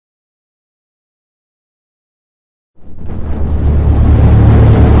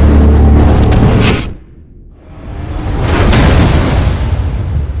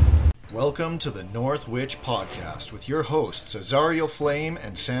Welcome to the North Witch Podcast with your hosts Azariel Flame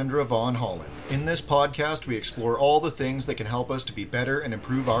and Sandra Von Holland. In this podcast, we explore all the things that can help us to be better and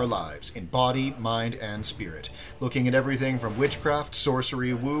improve our lives in body, mind, and spirit. Looking at everything from witchcraft,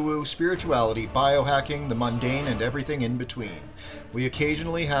 sorcery, woo-woo, spirituality, biohacking, the mundane, and everything in between. We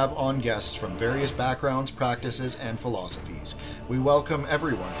occasionally have on guests from various backgrounds, practices, and philosophies. We welcome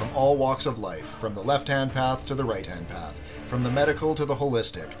everyone from all walks of life, from the left-hand path to the right-hand path, from the medical to the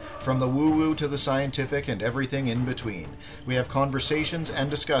holistic, from the woo-woo to the scientific, and everything in between. We have conversations and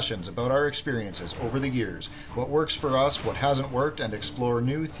discussions about our experiences over the years, what works for us, what hasn't worked, and explore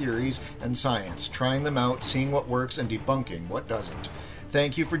new theories and science, trying them out, seeing what works, and debunking what doesn't.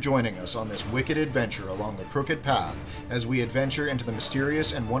 Thank you for joining us on this wicked adventure along the crooked path as we adventure into the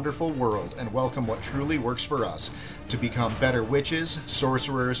mysterious and wonderful world and welcome what truly works for us to become better witches,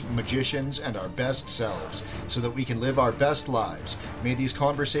 sorcerers, magicians, and our best selves so that we can live our best lives. May these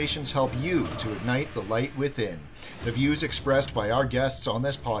conversations help you to ignite the light within. The views expressed by our guests on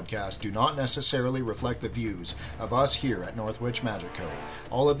this podcast do not necessarily reflect the views of us here at North Witch Magic Co.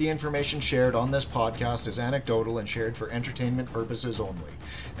 All of the information shared on this podcast is anecdotal and shared for entertainment purposes only,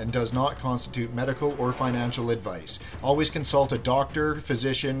 and does not constitute medical or financial advice. Always consult a doctor,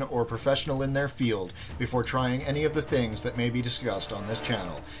 physician, or professional in their field before trying any of the things that may be discussed on this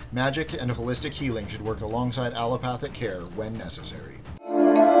channel. Magic and holistic healing should work alongside allopathic care when necessary.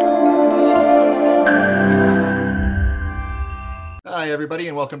 Hi, everybody,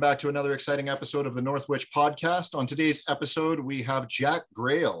 and welcome back to another exciting episode of the North Witch Podcast. On today's episode, we have Jack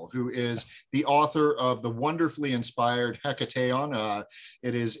Grayle, who is the author of the wonderfully inspired Hecateon.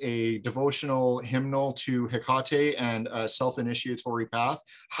 It is a devotional hymnal to Hecate and a self-initiatory path.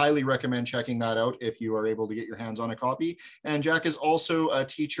 Highly recommend checking that out if you are able to get your hands on a copy. And Jack is also a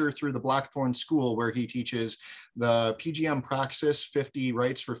teacher through the Blackthorn School, where he teaches the PGM Praxis 50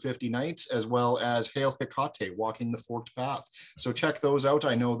 Rites for 50 Nights, as well as Hail Hecate, Walking the Forked Path. So check those out.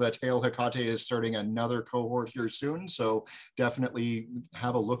 I know that Hail Hecate is starting another cohort here soon, so definitely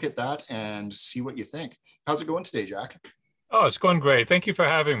have a look at that and see what you think. How's it going today, Jack? Oh, it's going great. Thank you for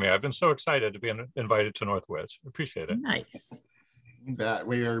having me. I've been so excited to be invited to North Witch. Appreciate it. Nice. That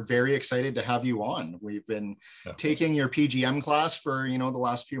we are very excited to have you on. We've been taking your PGM class for the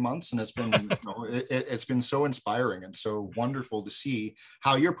last few months, and it's been it's been so inspiring and so wonderful to see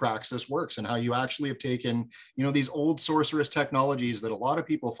how your praxis works and how you actually have taken these old sorceress technologies that a lot of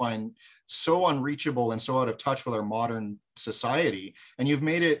people find so unreachable and so out of touch with our modern society, and you've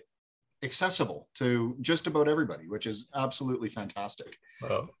made it accessible to just about everybody, which is absolutely fantastic.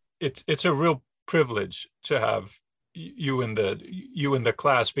 Well, it's a real privilege to have you in the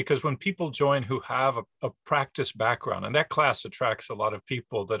class, because when people join who have a practice background, and that class attracts a lot of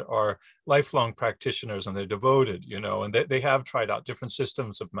people that are lifelong practitioners and they're devoted, and they have tried out different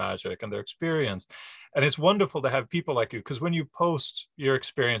systems of magic and their experience. And it's wonderful to have people like you, because when you post your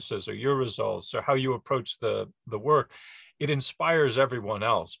experiences or your results or how you approach the work, it inspires everyone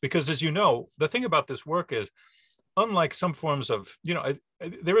else. Because as you know, the thing about this work is, unlike some forms of,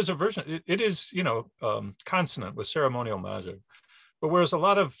 there is a version, it is, consonant with ceremonial magic. But whereas a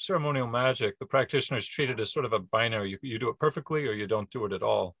lot of ceremonial magic, the practitioners treat it as sort of a binary, you do it perfectly or you don't do it at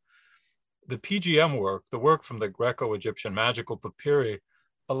all. The PGM work, the work from the Greco-Egyptian magical papyri,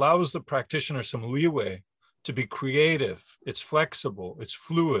 allows the practitioner some leeway to be creative. It's flexible, it's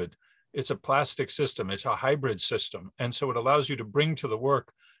fluid, it's a plastic system, it's a hybrid system. And so it allows you to bring to the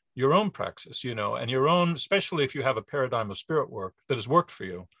work your own praxis, and your own, especially if you have a paradigm of spirit work that has worked for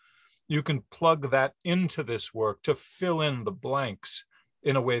you, you can plug that into this work to fill in the blanks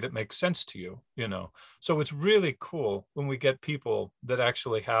in a way that makes sense to you, So it's really cool when we get people that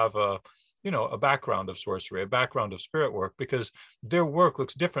actually have a background of sorcery, a background of spirit work, because their work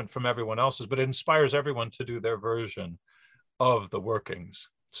looks different from everyone else's, but it inspires everyone to do their version of the workings.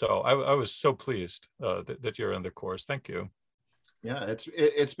 So I was so pleased that you're in the course. Thank you. Yeah,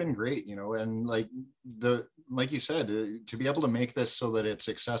 it's been great, and like you said, to be able to make this so that it's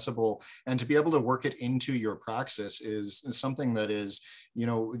accessible and to be able to work it into your praxis is something that is, you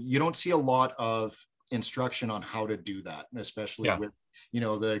don't see a lot of instruction on how to do that, especially with,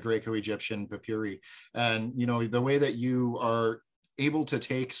 the Greco-Egyptian papyri, and, the way that you are able to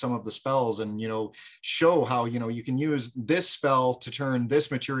take some of the spells and show how you can use this spell to turn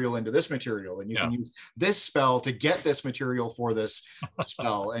this material into this material, and you can use this spell to get this material for this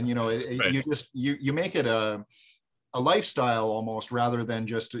spell, and right. you make it a lifestyle almost, rather than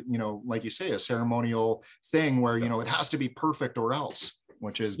just like you say, a ceremonial thing where it has to be perfect or else,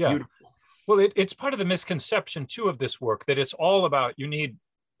 which is beautiful. Well, it's part of the misconception too of this work, that it's all about, you need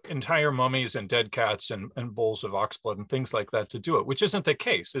entire mummies and dead cats and bowls of ox blood and things like that to do it, which isn't the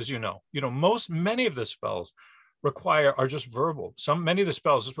case, as you know. Many of the spells are just verbal. Many of the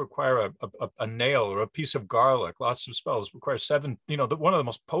spells just require a nail or a piece of garlic. Lots of spells require seven, one of the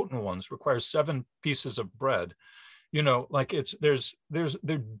most potent ones requires 7 pieces of bread. They're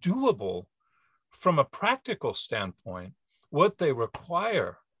doable from a practical standpoint. What they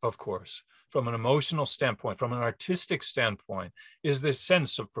require, of course, from an emotional standpoint, from an artistic standpoint, is this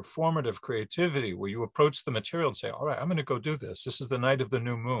sense of performative creativity where you approach the material and say, all right, I'm going to go do this. This is the night of the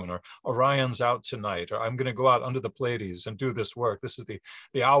new moon, or Orion's out tonight, or I'm going to go out under the Pleiades and do this work. This is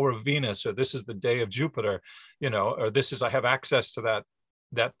the hour of Venus, or this is the day of Jupiter, or I have access to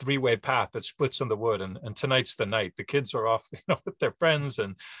that 3-way path that splits in the wood, and tonight's the night. The kids are off, with their friends,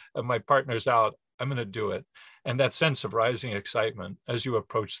 and my partner's out. I'm going to do it. And that sense of rising excitement as you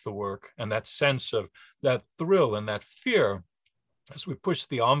approach the work, and that sense of that thrill and that fear as we push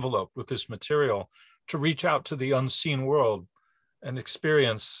the envelope with this material to reach out to the unseen world and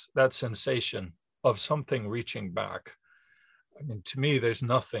experience that sensation of something reaching back. I mean, to me, there's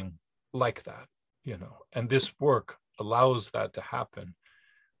nothing like that, and this work allows that to happen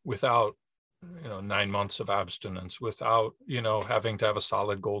without 9 months of abstinence, without having to have a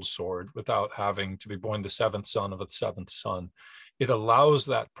solid gold sword, without having to be born the 7th son of a 7th son. It allows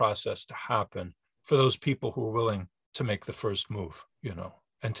that process to happen for those people who are willing to make the first move,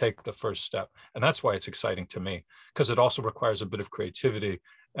 and take the first step. And that's why it's exciting to me, because it also requires a bit of creativity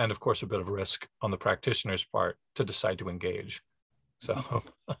and, of course, a bit of risk on the practitioner's part to decide to engage. So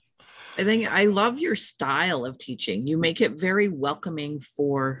I think I love your style of teaching. You make it very welcoming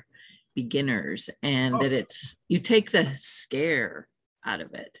for beginners, and that you take the scare out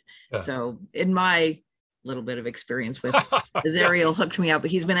of it. Yeah. So in my little bit of experience with Azariel hooked me up,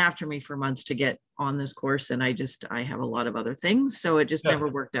 but he's been after me for months to get on this course, and I have a lot of other things, so it just never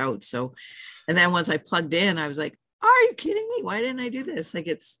worked out. So, and then once I plugged in, I was like, are you kidding me? Why didn't I do this? Like,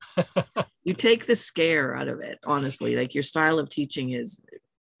 it's you take the scare out of it, honestly. Like, your style of teaching is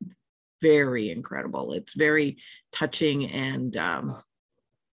very incredible. It's very touching and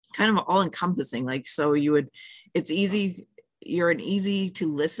kind of all encompassing. Like, so it's easy. You're an easy to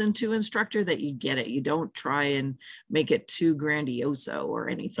listen to instructor, that you get it. You don't try and make it too grandioso or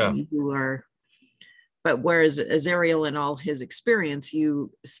anything. Yeah. You are, but whereas Azariel and all his experience,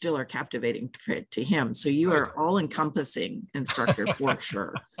 you still are captivating to him. So you are all encompassing instructor for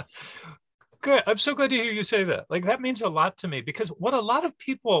sure. Good. I'm so glad to hear you say that. Like, that means a lot to me, because what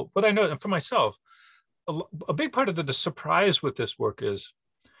I know, and for myself, a big part of the surprise with this work is,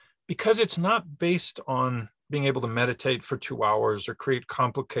 because it's not based on being able to meditate for 2 hours or create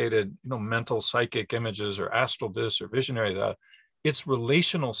complicated, mental psychic images or astral this or visionary that, it's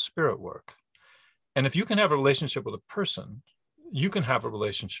relational spirit work. And if you can have a relationship with a person, you can have a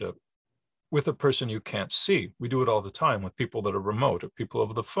relationship with a person you can't see. We do it all the time with people that are remote, or people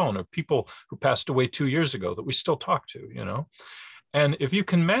over the phone, or people who passed away 2 years ago that we still talk to, And if you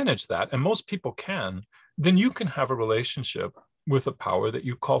can manage that, and most people can, then you can have a relationship with a power that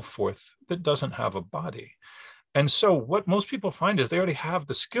you call forth that doesn't have a body. And so what most people find is they already have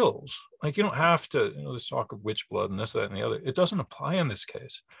the skills. Like, you don't have to, this talk of witch blood and this, that, and the other. It doesn't apply in this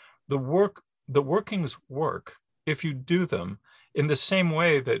case. The workings work if you do them in the same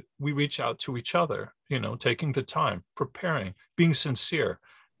way that we reach out to each other, taking the time, preparing, being sincere,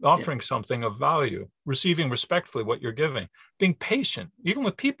 offering something of value, receiving respectfully what you're giving, being patient. Even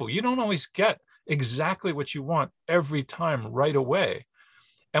with people, you don't always get exactly what you want every time right away.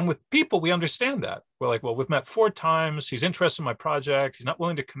 And with people, we understand that. We're like, well, we've met 4 times. He's interested in my project. He's not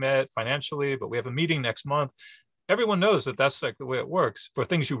willing to commit financially, but we have a meeting next month. Everyone knows that that's like the way it works for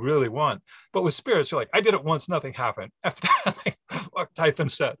things you really want. But with spirits, you're like, I did it once, nothing happened. After that, like, type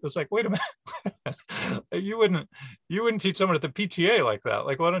and set. It's like, wait a minute. you wouldn't teach someone at the PTA like that.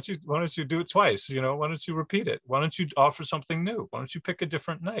 Like, why don't you do it twice? Why don't you repeat it? Why don't you offer something new? Why don't you pick a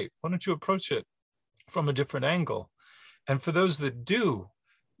different night? Why don't you approach it from a different angle? And for those that do,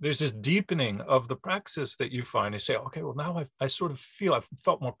 there's this deepening of the praxis that you find. You say, okay, well, now I sort of feel I've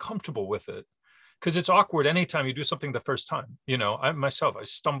felt more comfortable with it. Because it's awkward anytime you do something the first time. I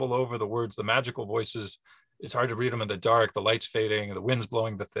stumble over the words, the magical voices. It's hard to read them in the dark. The light's fading, the wind's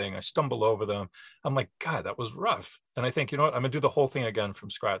blowing the thing. I stumble over them. I'm like, God, that was rough. And I think, you know what? I'm going to do the whole thing again from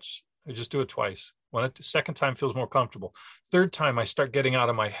scratch. I just do it twice. Second time feels more comfortable. Third time, I start getting out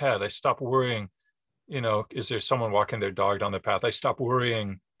of my head. I stop worrying, is there someone walking their dog down the path? I stop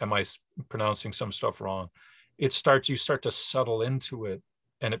worrying, am I pronouncing some stuff wrong? You start to settle into it.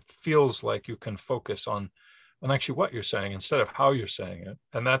 And it feels like you can focus on actually what you're saying instead of how you're saying it.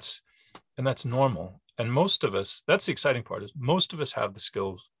 And that's normal. And most of us, that's the exciting part, is most of us have the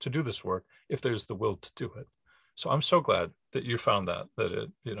skills to do this work if there's the will to do it. So I'm so glad that you found that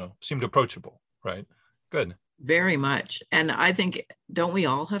it, seemed approachable, right? Good. Very much. And I think, don't we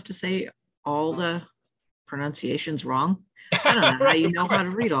all have to say all the pronunciations wrong? I don't know how you know how to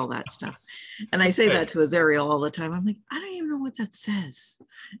read all that stuff. And I say that to Azariel all the time. I'm like, I don't even know what that says.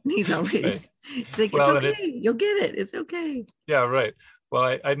 And he's always, he's like, it's okay. You'll get it. It's okay. Yeah, right.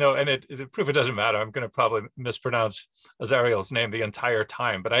 Well, I know, and it proof it doesn't matter. I'm going to probably mispronounce Azariel's name the entire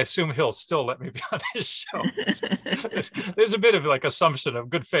time, but I assume he'll still let me be on his show. There's a bit of like assumption of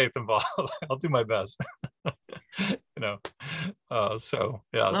good faith involved. I'll do my best. So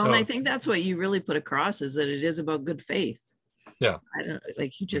yeah. Well, and I think that's what you really put across, is that it is about good faith. Yeah. I don't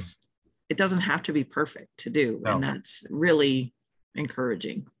like, you just, it doesn't have to be perfect to do. No. And that's really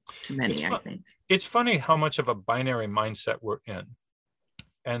encouraging to many, I think. It's funny how much of a binary mindset we're in.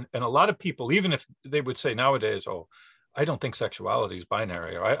 And a lot of people, even if they would say nowadays, oh, I don't think sexuality is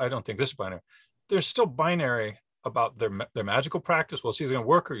binary, or I don't think this is binary, they're still binary about their magical practice. Well, it's either going to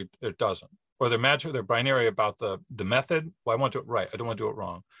work or it doesn't. Or they're binary about the method. Well, I want to do it right. I don't want to do it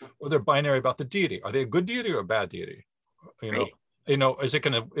wrong. Or they're binary about the deity. Are they a good deity or a bad deity? Right. Is it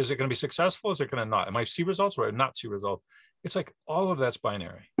going to be successful? Is it going to not? Am I see results or not see results? It's like all of that's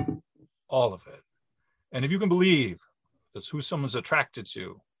binary, all of it. And if you can believe that's who someone's attracted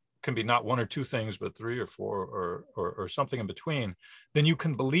to, can be not one or two things, but three or four or something in between, then you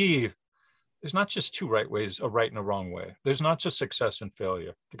can believe there's not just two right ways, a right and a wrong way. There's not just success and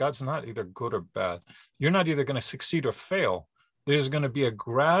failure. The God's not either good or bad. You're not either going to succeed or fail. There's going to be a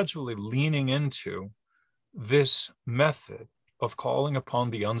gradually leaning into this method of calling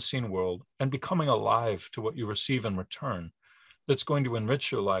upon the unseen world and becoming alive to what you receive in return. That's going to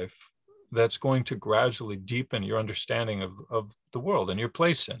enrich your life. That's going to gradually deepen your understanding of the world and your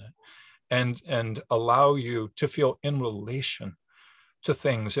place in it, and allow you to feel in relation to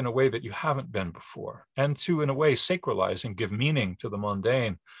things in a way that you haven't been before, and to, in a way, sacralize and give meaning to the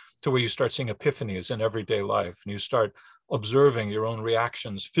mundane, to where you start seeing epiphanies in everyday life, and you start observing your own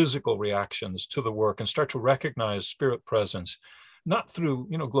reactions, physical reactions to the work, and start to recognize spirit presence, not through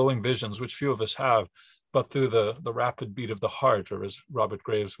glowing visions, which few of us have, but through the rapid beat of the heart, or as Robert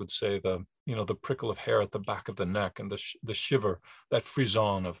Graves would say, the prickle of hair at the back of the neck, and the shiver, that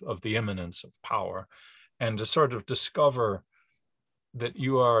frisson of the imminence of power, and to sort of discover that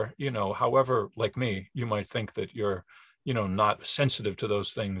you are, however, like me, you might think that you're, not sensitive to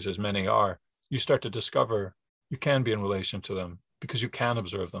those things as many are. You start to discover you can be in relation to them because you can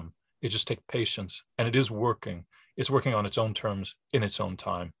observe them. It just takes patience, and it is working. It's working on its own terms, in its own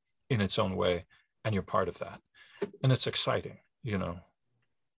time, in its own way, and you're part of that. And it's exciting,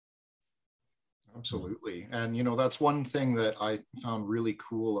 Absolutely. And, that's one thing that I found really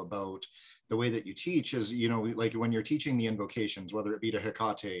cool about the way that you teach is, like when you're teaching the invocations, whether it be to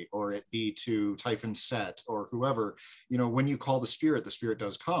Hecate or it be to Typhon Set or whoever, when you call the spirit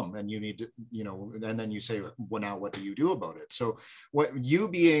does come, and you need to, and then you say, well, now what do you do about it? So what you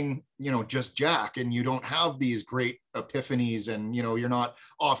being, just Jack, and you don't have these great epiphanies, and, you're not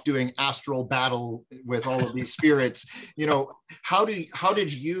off doing astral battle with all of these spirits, how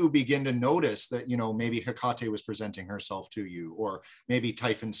did you begin to notice that, maybe Hecate was presenting herself to you, or maybe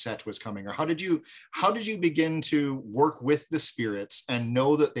Typhon Set was coming, or how did you begin to work with the spirits and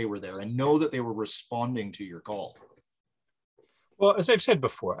know that they were there and know that they were responding to your call? Well, as I've said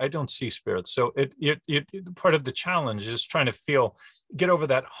before, I don't see spirits. So it part of the challenge is trying to get over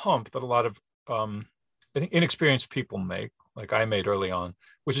that hump that a lot of I think inexperienced people make, like I made early on,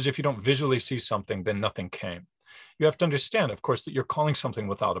 which is if you don't visually see something, then nothing came. You have to understand, of course, that you're calling something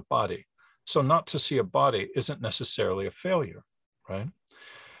without a body. So not to see a body isn't necessarily a failure, right?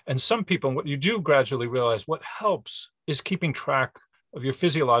 And some people, what you do gradually realize, what helps is keeping track of your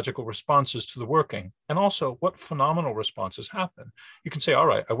physiological responses to the working, and also what phenomenal responses happen. You can say, all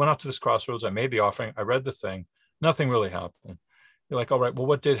right, I went out to this crossroads, I made the offering, I read the thing, nothing really happened. You're like, all right, well,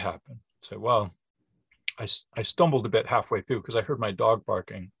 what did happen? Say, well, I stumbled a bit halfway through because I heard my dog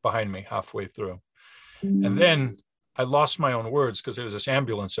barking behind me halfway through. And then I lost my own words because there was this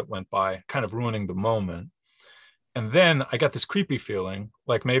ambulance that went by, kind of ruining the moment. And then I got this creepy feeling,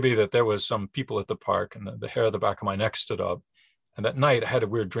 like maybe that there was some people at the park, and the hair of the back of my neck stood up. And that night I had a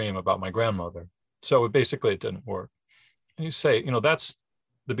weird dream about my grandmother. So it didn't work. And you say, that's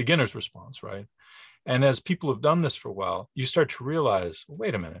the beginner's response, right? And as people have done this for a while, you start to realize, well,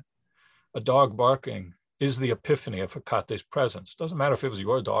 wait a minute, a dog barking is the epiphany of Hecate's presence. It doesn't matter if it was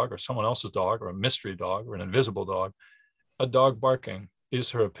your dog or someone else's dog or a mystery dog or an invisible dog. A dog barking is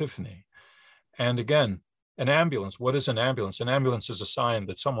her epiphany. And again, an ambulance, what is an ambulance? An ambulance is a sign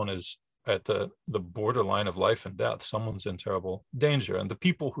that someone is at the borderline of life and death. Someone's in terrible danger. And the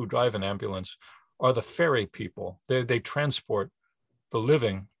people who drive an ambulance are the ferry people. They transport the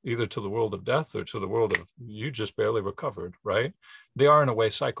living either to the world of death or to the world of you just barely recovered, right? They are in a way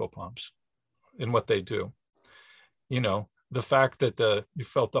psychopomps in what they do. You know, the fact that you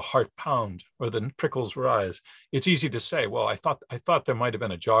felt the heart pound or the prickles rise, it's easy to say, well, I thought there might have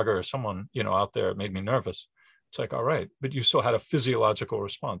been a jogger or someone, you know, out there that made me nervous. It's like, all right, but you still had a physiological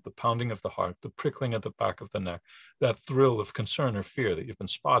response, the pounding of the heart, the prickling at the back of the neck, that thrill of concern or fear that you've been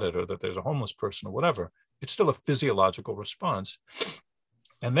spotted or that there's a homeless person or whatever. It's still a physiological response.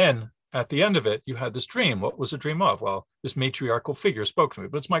 And then at the end of it, you had this dream. What was the dream of? Well, this matriarchal figure spoke to me,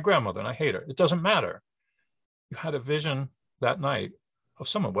 but it's my grandmother and I hate her. It doesn't matter. You had a vision that night of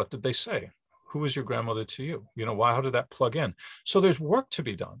someone. What did they say? Who was your grandmother to you? You know, why, how did that plug in? So there's work to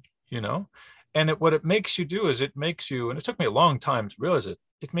be done, you know? And what it makes you do is it makes you, and it took me a long time to realize it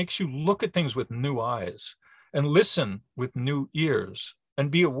makes you look at things with new eyes and listen with new ears and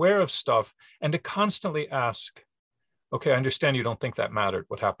be aware of stuff and to constantly ask, okay, I understand you don't think that mattered,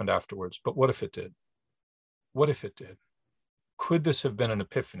 what happened afterwards, but what if it did? What if it did? Could this have been an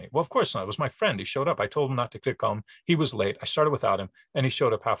epiphany? Well, of course not. It was my friend. He showed up. I told him not to come. He was late. I started without him and he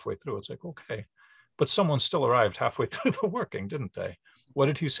showed up halfway through. It's like, okay, but someone still arrived halfway through the working, didn't they? What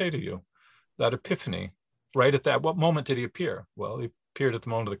did he say to you? That epiphany, right at that, what moment did he appear? Well, he appeared at the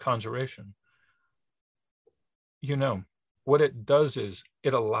moment of the conjuration. You know, what it does is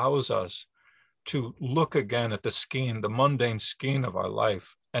it allows us to look again at the skein, the mundane skein of our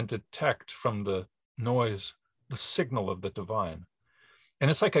life and detect from the noise, the signal of the divine.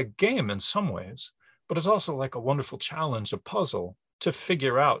 And it's like a game in some ways, but it's also like a wonderful challenge, a puzzle to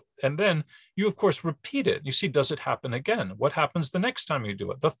figure out. And then you, of course, repeat it. You see, does it happen again? What happens the next time you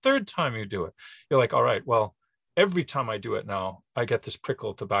do it? The third time you do it? You're like, all right, well, every time I do it now, I get this prickle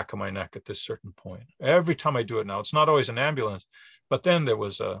at the back of my neck at this certain point. Every time I do it now, it's not always an ambulance, but then I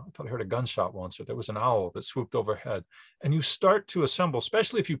thought I heard a gunshot once, or there was an owl that swooped overhead. And you start to assemble,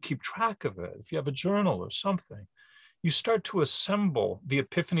 especially if you keep track of it, if you have a journal or something, you start to assemble the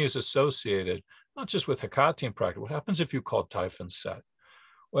epiphanies associated, not just with Hecatian practice. What happens if you call Typhon Set?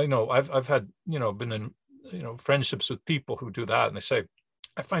 Well, you know, I've had, you know, been in, you know, friendships with people who do that. And they say,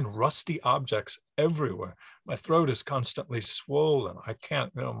 I find rusty objects everywhere. My throat is constantly swollen. I can't,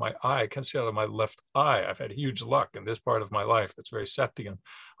 you know, I can't see out of my left eye. I've had huge luck in this part of my life that's very Sethian.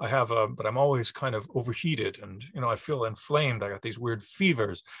 I have, but I'm always kind of overheated and, you know, I feel inflamed. I got these weird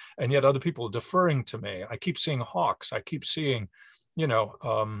fevers and yet other people are deferring to me. I keep seeing hawks. I keep seeing, you know,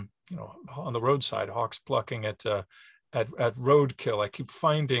 on the roadside, hawks plucking at roadkill.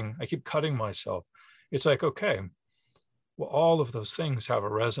 I keep cutting myself. It's like, okay, well, all of those things have a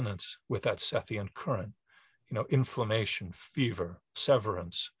resonance with that Sethian current, you know, inflammation, fever,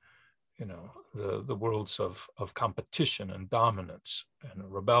 severance, you know, the worlds of competition and dominance and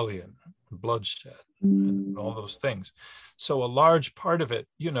rebellion, and bloodshed, and all those things. So a large part of it,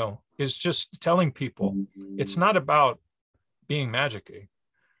 you know, is just telling people it's not about being magic-y.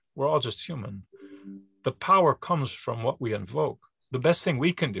 We're all just human. The power comes from what we invoke. The best thing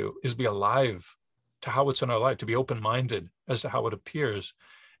we can do is be alive to how it's in our life, to be open-minded as to how it appears,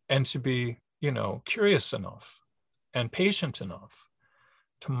 and to be, you know, curious enough and patient enough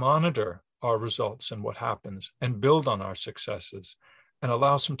to monitor our results and what happens and build on our successes and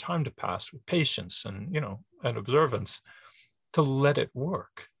allow some time to pass with patience and, you know, and observance to let it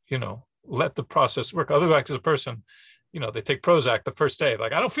work, you know, let the process work. Otherwise, as a person, you know, they take Prozac the first day,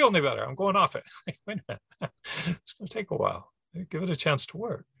 like, I don't feel any better, I'm going off it. Like, wait a minute, it's going to take a while. Give it a chance to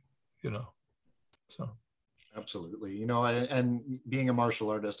work, you know. So absolutely, you know, and being a martial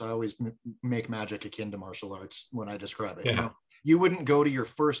artist, I always make magic akin to martial arts when I describe it. Yeah. You know, you wouldn't go to your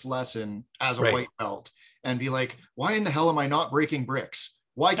first lesson as a white belt and be like, why in the hell am I not breaking bricks?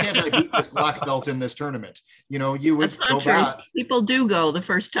 Why can't I beat this black belt in this tournament? You know, you would go back. People do go the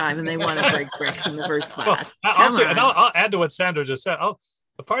first time and they want to break bricks in the first class. Well, I'll add to what Sandra just said.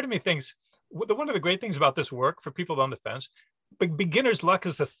 A part of me thinks one of the great things about this work for people on the fence, beginner's luck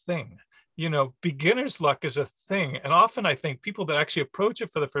is a thing. You know, beginner's luck is a thing. And often I think people that actually approach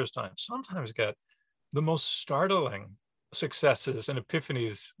it for the first time sometimes get the most startling successes and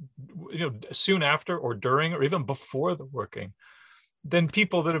epiphanies, you know, soon after or during or even before the working than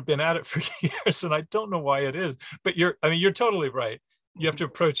people that have been at it for years. And I don't know why it is, but you're totally right. You have to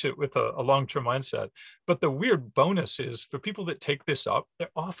approach it with a long-term mindset. But the weird bonus is for people that take this up, they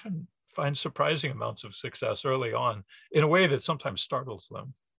often find surprising amounts of success early on in a way that sometimes startles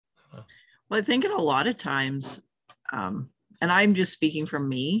them. Well, I think in a lot of times, and I'm just speaking from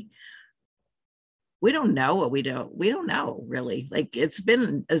me, we don't know what we don't know really. Like it's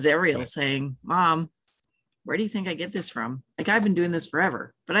been Azariel saying, Mom, where do you think I get this from? Like I've been doing this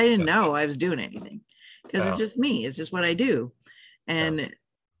forever, but I didn't know I was doing anything because it's just me. It's just what I do. And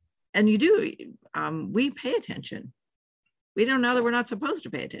you do, we pay attention. We don't know that we're not supposed to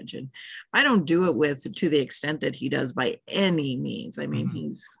pay attention. I don't do it to the extent that he does by any means. I mean,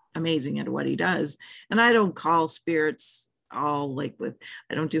 he's amazing at what he does. And I don't call spirits all like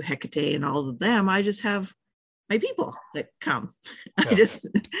I don't do Hecate and all of them. I just have my people that come.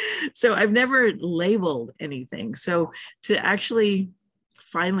 So I've never labeled anything. So to actually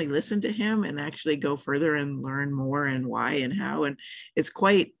finally listen to him and actually go further and learn more and why and how, and it's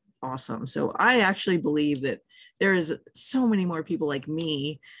quite awesome. So I actually believe that there is so many more people like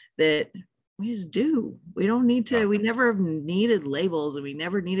me that we just do. We don't need to, we never have needed labels, and we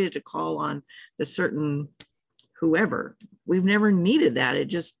never needed to call on the certain whoever. We've never needed that.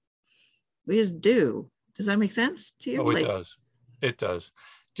 We just do. Does that make sense to you? Oh, it does. It does.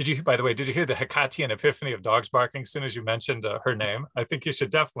 By the way, did you hear the Hecatian epiphany of dogs barking as soon as you mentioned her name? I think you should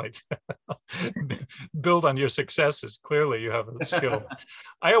definitely build on your successes. Clearly you have a skill.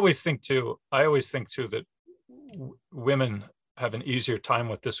 I always think too that women have an easier time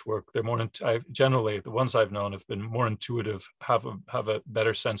with this work. They're more, generally the ones I've known have been more intuitive, have a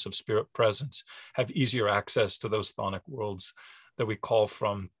better sense of spirit presence, have easier access to those chthonic worlds that we call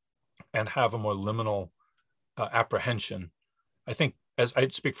from, and have a more liminal apprehension. I think, as I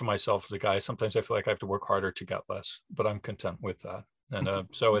speak for myself as a guy, sometimes I feel like I have to work harder to get less, but I'm content with that. And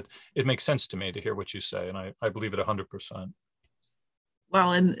so it makes sense to me to hear what you say, and I believe it 100%.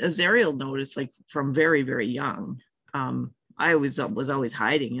 Well, and Azariel noticed, like from very, very young, I was always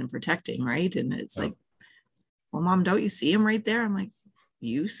hiding and protecting, right? And it's like, well, Mom, don't you see him right there? I'm like,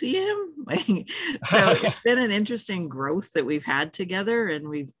 you see him? So it's been an interesting growth that we've had together,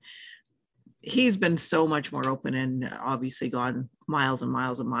 and he's been so much more open and obviously gone miles and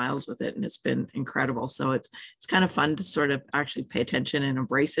miles and miles with it, and it's been incredible. So it's kind of fun to sort of actually pay attention and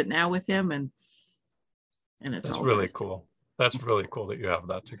embrace it now with him, and it's That's all really good. Cool. That's really cool that you have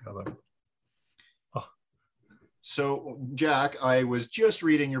that together. So, Jack, I was just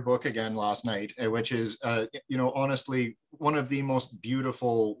reading your book again last night, which is, honestly, one of the most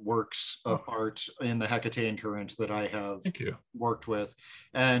beautiful works of art in the Hecatean current that I have worked with.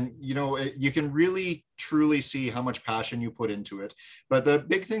 And, you can really, truly see how much passion you put into it. But the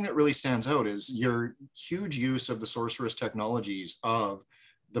big thing that really stands out is your huge use of the sorceress technologies of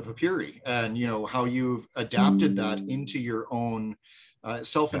the papyri, and, how you've adapted that into your own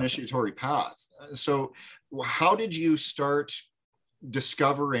self-initiatory path. So how did you start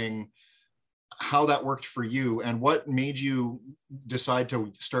discovering how that worked for you, and what made you decide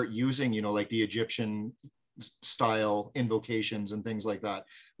to start using, like the Egyptian style invocations and things like that?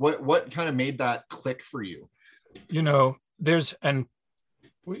 What kind of made that click for you? For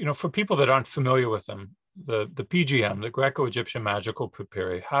people that aren't familiar with them, the PGM, the Greco-Egyptian magical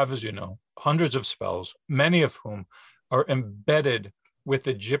papyri, have, as you know, hundreds of spells, many of whom are embedded with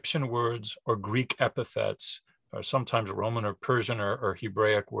Egyptian words or Greek epithets, or sometimes Roman or Persian or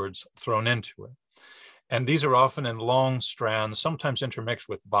Hebraic words thrown into it. And these are often in long strands, sometimes intermixed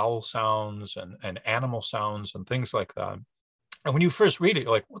with vowel sounds and animal sounds and things like that. And when you first read it,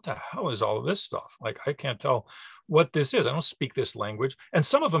 you're like, what the hell is all of this stuff? Like, I can't tell what this is. I don't speak this language. And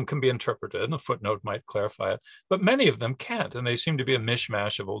some of them can be interpreted, and a footnote might clarify it, but many of them can't. And they seem to be a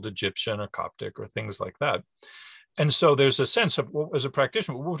mishmash of old Egyptian or Coptic or things like that. And so there's a sense of, well, as a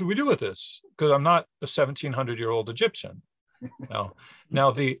practitioner, what do we do with this? Because I'm not a 1700-year-old Egyptian.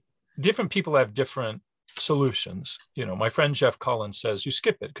 Now, the different people have different solutions. My friend Jeff Collins says, you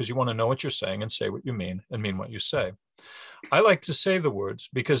skip it because you want to know what you're saying and say what you mean and mean what you say. I like to say the words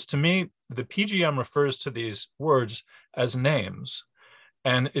because, to me, the PGM refers to these words as names.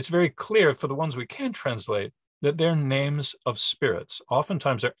 And it's very clear for the ones we can translate that they're names of spirits.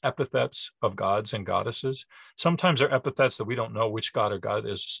 Oftentimes they're epithets of gods and goddesses. Sometimes they're epithets that we don't know which god or god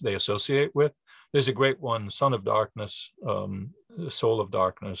they associate with. There's a great one, son of darkness, soul of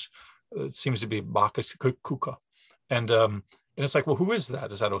darkness. It seems to be Bacchus Kuka. And it's like, well, who is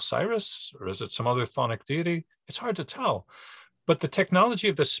that? Is that Osiris, or is it some other chthonic deity? It's hard to tell. But the technology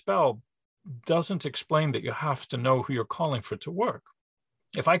of the spell doesn't explain that you have to know who you're calling for it to work.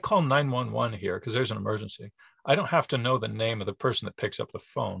 If I call 911 here because there's an emergency, I don't have to know the name of the person that picks up the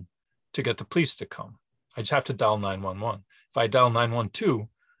phone to get the police to come. I just have to dial 911. If I dial 912,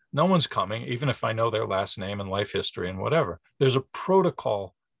 no one's coming, even if I know their last name and life history and whatever. There's a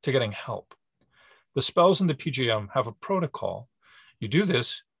protocol to getting help. The spells in the PGM have a protocol. You do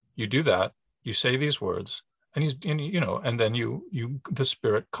this, you do that, you say these words, and then the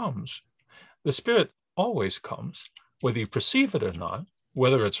spirit comes. The spirit always comes, whether you perceive it or not,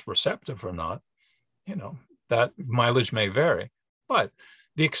 whether it's receptive or not, that mileage may vary. But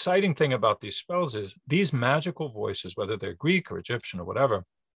the exciting thing about these spells is these magical voices, whether they're Greek or Egyptian or whatever,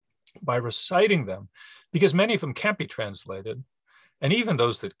 by reciting them, because many of them can't be translated, and even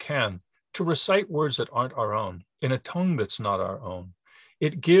those that can, to recite words that aren't our own in a tongue that's not our own,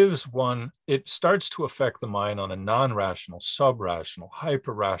 it starts to affect the mind on a non-rational, sub-rational,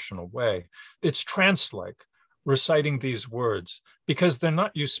 hyper-rational way. It's trance-like reciting these words, because they're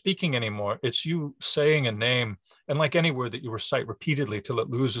not you speaking anymore. It's you saying a name, and like any word that you recite repeatedly till it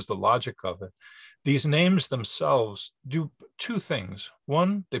loses the logic of it, these names themselves do two things.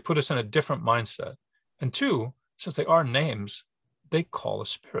 One, they put us in a different mindset. And two, since they are names, they call a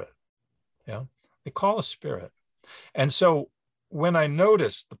spirit. Yeah, they call a spirit. And so when I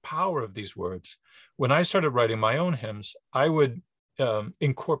noticed the power of these words, when I started writing my own hymns, I would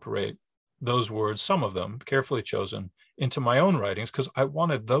incorporate those words, some of them carefully chosen, into my own writings, because I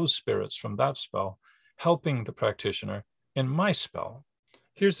wanted those spirits from that spell helping the practitioner in my spell.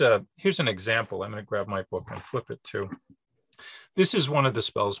 Here's an example. I'm going to grab my book and flip it too. This is one of the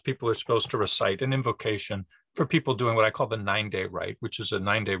spells people are supposed to recite, an invocation for people doing what I call the 9-day rite, which is a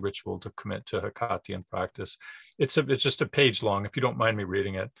 9-day ritual to commit to Hecate practice. It's just a page long, if you don't mind me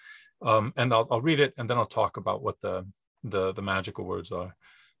reading it. And I'll read it, and then I'll talk about what the magical words are.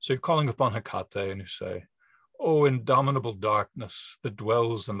 So you're calling upon Hecate, and you say, "O indomitable darkness that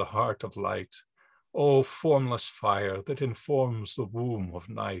dwells in the heart of light, O formless fire that informs the womb of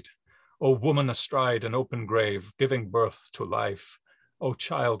night, O woman astride an open grave, giving birth to life, O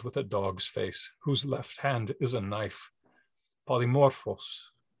child with a dog's face, whose left hand is a knife, polymorphos,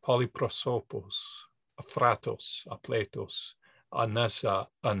 polyprosopos, aphratos, apletos, anessa,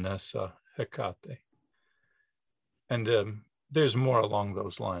 anessa, Hecate." And there's more along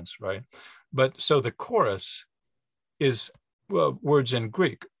those lines, right? But so the chorus is words in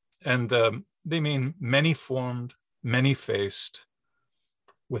Greek, and they mean many-formed, many-faced,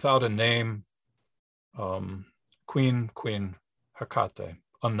 without a name, queen, Hecate,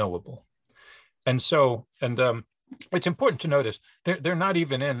 unknowable. And so, it's important to notice they're not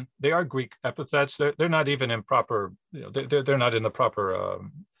even in, they are Greek epithets. They're not even in proper, they're not in the proper,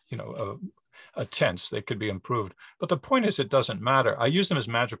 a tense. They could be improved. But the point is, it doesn't matter. I use them as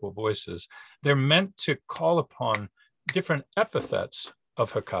magical voices. They're meant to call upon different epithets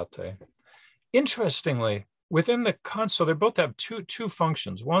of Hecate. Interestingly, within the console, they both have two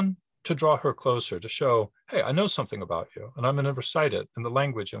functions. One, to draw her closer, to show, hey, I know something about you, and I'm going to recite it in the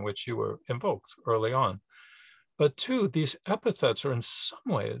language in which you were invoked early on. But two, these epithets are in some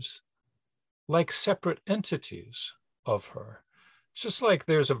ways like separate entities of her. Just like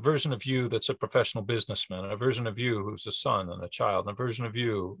there's a version of you that's a professional businessman, a version of you who's a son and a child, and a version of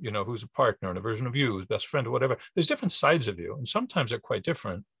you, who's a partner, and a version of you who's best friend or whatever. There's different sides of you, and sometimes they're quite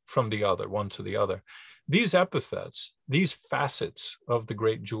different from the other, one to the other. These epithets, these facets of the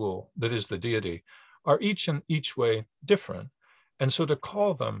great jewel that is the deity, are each in each way different. And so to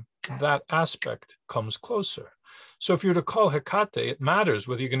call them, that aspect comes closer. So if you're to call Hecate, it matters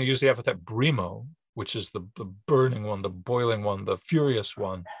whether you're going to use the epithet brimo, which is the burning one, the boiling one, the furious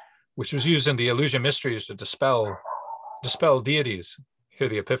one, which was used in the Illusion Mysteries to dispel deities. Hear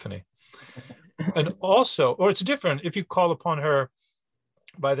the Epiphany. And also, or it's different if you call upon her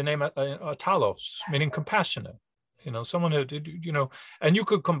by the name Talos, meaning compassionate. Someone who, and you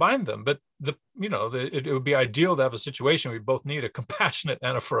could combine them, but it would be ideal to have a situation where we both need a compassionate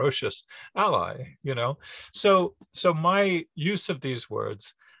and a ferocious ally. So my use of these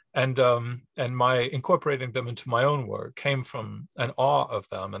words and my incorporating them into my own work came from an awe of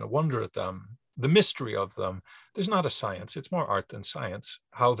them and a wonder at them, the mystery of them. There's not a science. It's more art than science,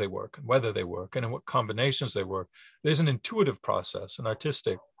 how they work and whether they work and in what combinations they work. There's an intuitive process, an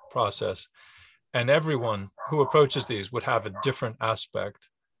artistic process. And everyone who approaches these would have a different aspect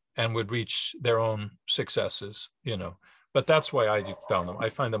and would reach their own successes, But that's why I found them. I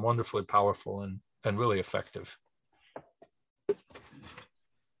find them wonderfully powerful and really effective.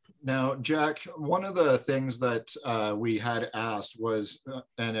 Now, Jack, one of the things that we had asked was,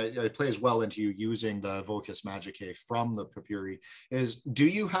 and it plays well into you using the Vocus Magicae from the Papyri, is do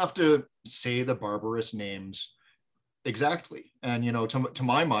you have to say the barbarous names exactly? And to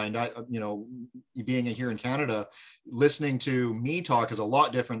my mind, being here in Canada, listening to me talk is a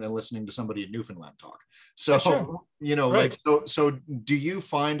lot different than listening to somebody in Newfoundland talk. So sure. Right. so do you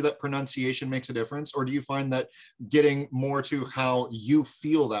find that pronunciation makes a difference, or do you find that getting more to how you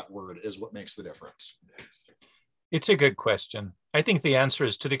feel that word is what makes the difference? It's a good question. I think the answer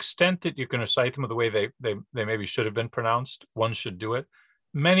is, to the extent that you can recite them the way they maybe should have been pronounced, one should do it.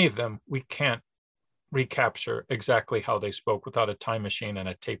 many of them we can't recapture exactly how they spoke without a time machine and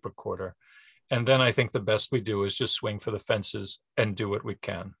a tape recorder. And then I think the best we do is just swing for the fences and do what we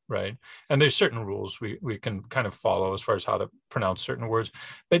can, right? And there's certain rules we can kind of follow as far as how to pronounce certain words.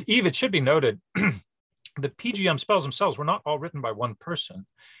 But Eve, it should be noted, the PGM spells themselves were not all written by one person.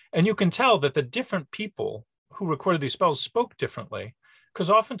 And you can tell that the different people who recorded these spells spoke differently, because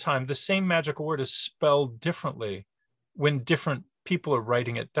oftentimes the same magical word is spelled differently when different people are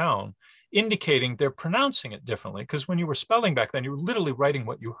writing it down, indicating they're pronouncing it differently. Because when you were spelling back then, you were literally writing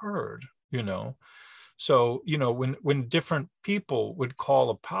what you heard, you know? So, you know, when different people would call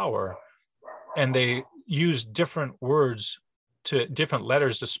a power and they use different words to different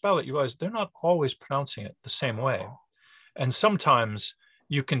letters to spell it, you realize they're not always pronouncing it the same way. And sometimes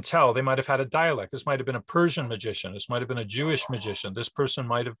you can tell they might have had a dialect. This might have been a Persian magician. This might have been a Jewish magician. This person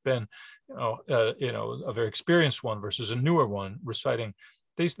might have been, a very experienced one versus a newer one reciting.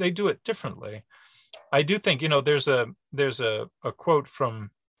 They do it differently. I do think, there's a quote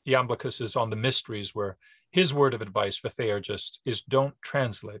from Iamblichus on the Mysteries where his word of advice for Theurgist is don't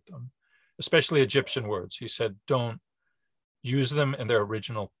translate them, especially Egyptian words. He said, don't use them in their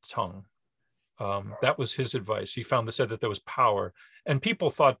original tongue. That was his advice. He said that there was power. And people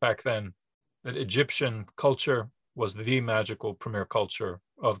thought back then that Egyptian culture was the magical premier culture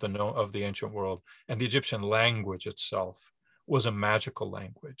of the ancient world. And the Egyptian language itself was a magical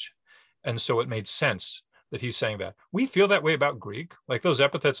language. And so it made sense that he's saying that. We feel that way about Greek. Like those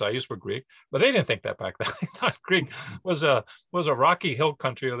epithets I used were Greek, but they didn't think that back then. They thought Greek was a rocky hill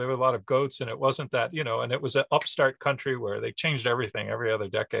country where there were a lot of goats, and it wasn't that, and it was an upstart country where they changed everything every other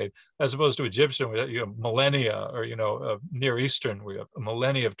decade, as opposed to Egyptian, where you have millennia, or, Near Eastern, we have a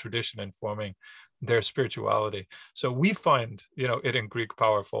millennia of tradition informing their spirituality. So we find, it in Greek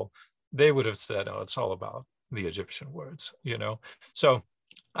powerful. They would have said, oh, it's all about the Egyptian words, So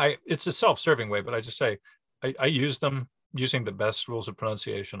it's a self-serving way, but I just say, I use them using the best rules of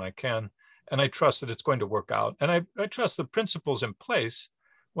pronunciation I can, and I trust that it's going to work out. And I trust the principles in place.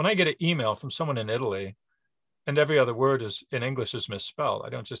 When I get an email from someone in Italy and every other word in English is misspelled, I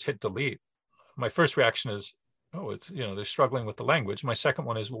don't just hit delete. My first reaction is, oh, it's, they're struggling with the language. My second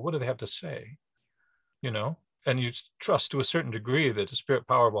one is, well, what do they have to say? And you trust to a certain degree that the spirit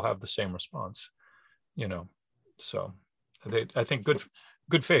power will have the same response, So I think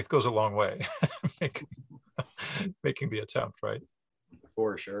good faith goes a long way. Making the attempt, right?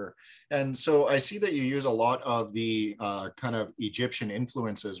 For sure. And so I see that you use a lot of the kind of Egyptian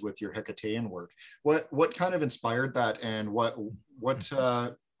influences with your Hecatean work. What kind of inspired that, and what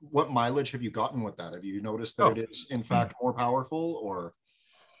mileage have you gotten with that? Have you noticed that it is in fact more powerful, or?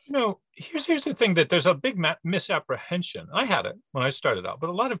 Here's the thing, that there's a big misapprehension. I had it when I started out, but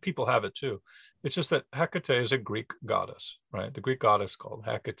a lot of people have it too. It's just that Hecate is a Greek goddess, right? The Greek goddess called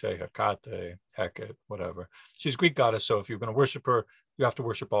Hecate, Hecate, whatever. She's a Greek goddess, so if you're going to worship her, you have to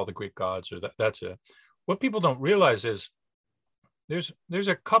worship all the Greek gods, or that's it. What people don't realize is there's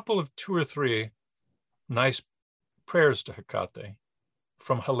a couple of 2 or 3 nice prayers to Hecate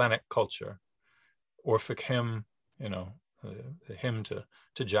from Hellenic culture, Orphic hymn, the hymn to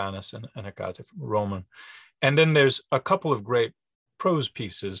Janus and Hecate from Roman. And then there's a couple of great prose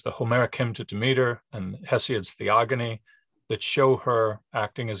pieces, the Homeric hymn to Demeter and Hesiod's Theogony, that show her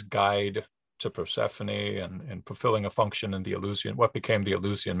acting as guide to Persephone and fulfilling a function in the Eleusinian, what became the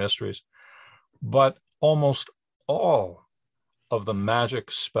Eleusinian mysteries. But almost all of the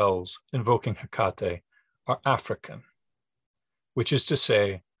magic spells invoking Hecate are African, which is to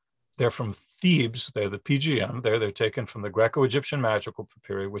say, they're from Thebes. They're the PGM. They're taken from the Greco-Egyptian magical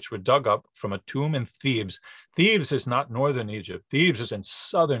papyri, which were dug up from a tomb in Thebes. Thebes is not northern Egypt. Thebes is in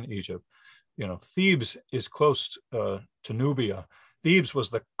southern Egypt. Thebes is close to Nubia. Thebes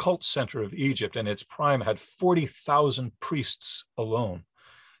was the cult center of Egypt, and its prime had 40,000 priests alone.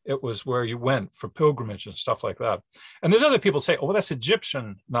 It was where you went for pilgrimage and stuff like that. And there's other people say, oh, well, that's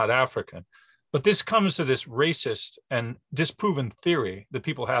Egyptian, not African. But this comes to this racist and disproven theory that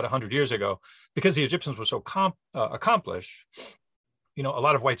people had 100 years ago, because the Egyptians were so accomplished. A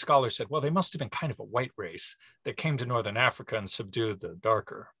lot of white scholars said, well, they must have been kind of a white race that came to Northern Africa and subdued the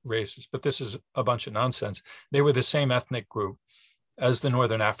darker races. But this is a bunch of nonsense. They were the same ethnic group as the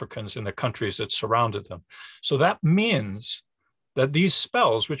Northern Africans in the countries that surrounded them. So that means that these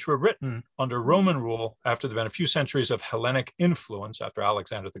spells, which were written under Roman rule after there'd been a few centuries of Hellenic influence after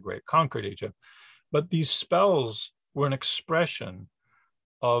Alexander the Great conquered Egypt, but these spells were an expression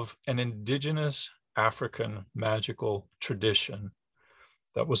of an indigenous African magical tradition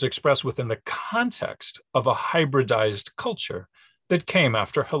that was expressed within the context of a hybridized culture that came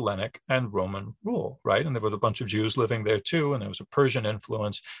after Hellenic and Roman rule, right? And there were a bunch of Jews living there too, and there was a Persian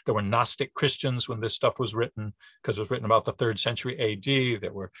influence. There were Gnostic Christians when this stuff was written, because it was written about the 3rd century AD.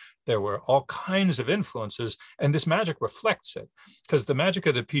 There were all kinds of influences, and this magic reflects it, because the magic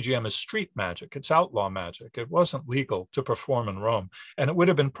of the PGM is street magic. It's outlaw magic. It wasn't legal to perform in Rome, and it would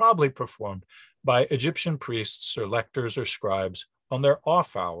have been probably performed by Egyptian priests or lectors or scribes on their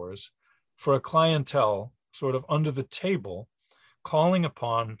off hours for a clientele sort of under the table, calling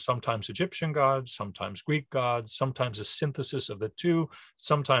upon sometimes Egyptian gods, sometimes Greek gods, sometimes a synthesis of the two,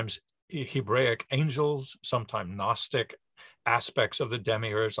 sometimes Hebraic angels, sometimes Gnostic aspects of the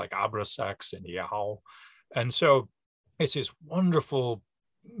demiurge like Abrasax and Yahweh. And so it's this wonderful,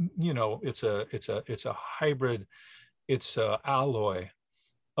 it's a hybrid, it's an alloy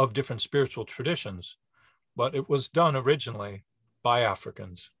of different spiritual traditions, but it was done originally by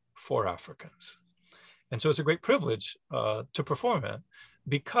Africans for Africans. And so it's a great privilege to perform it,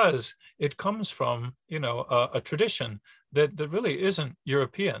 because it comes from, a tradition that really isn't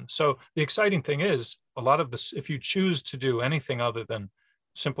European. So the exciting thing is, a lot of this, if you choose to do anything other than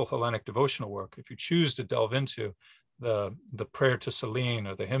simple Hellenic devotional work, if you choose to delve into the prayer to Selene,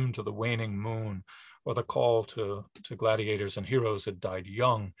 or the hymn to the waning moon, or the call to gladiators and heroes that died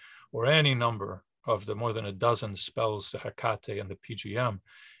young, or any number of the more than a dozen spells to Hecate and the PGM,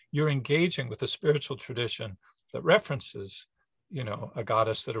 you're engaging with a spiritual tradition that references, a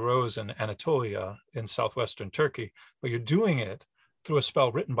goddess that arose in Anatolia in southwestern Turkey, but you're doing it through a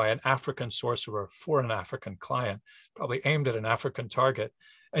spell written by an African sorcerer for an African client, probably aimed at an African target,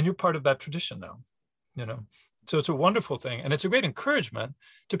 and you're part of that tradition now, So it's a wonderful thing, and it's a great encouragement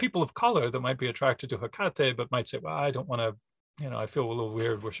to people of color that might be attracted to Hecate, but might say, well, I don't want to, I feel a little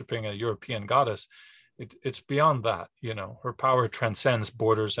weird worshiping a European goddess. It's beyond that, her power transcends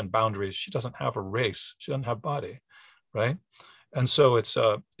borders and boundaries. She doesn't have a race. She doesn't have body, right? And so it's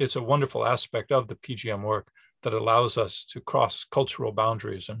a wonderful aspect of the PGM work that allows us to cross cultural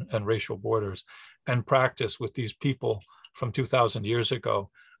boundaries and racial borders and practice with these people from 2,000 years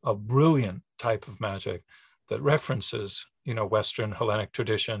ago, a brilliant type of magic that references, Western Hellenic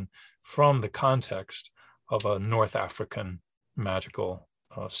tradition from the context of a North African magical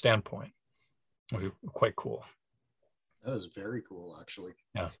standpoint. Quite cool. That is very cool, actually.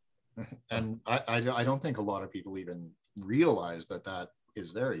 Yeah. And I don't think a lot of people even realize that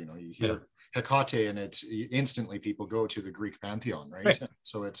is there. You hear Hecate, and it's instantly people go to the Greek pantheon, right?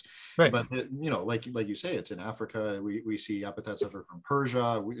 So it's right. But like you say, it's in Africa. We see epithets of her from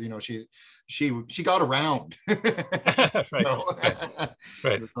Persia. She got around. Right. So,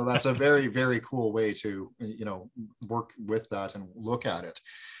 right. So that's a very, very cool way to work with that and look at it.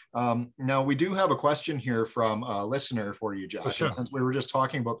 Now we do have a question here from a listener for you, Jack. Sure. Since we were just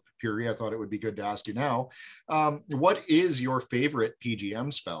talking about the Papyri, I thought it would be good to ask you now. What is your favorite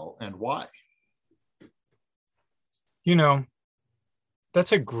PGM spell and why?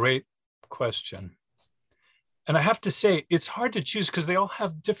 That's a great question. And I have to say, it's hard to choose because they all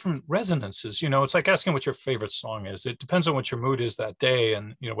have different resonances. It's like asking what your favorite song is. It depends on what your mood is that day,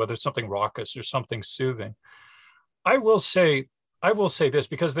 and whether it's something raucous or something soothing. I will say this,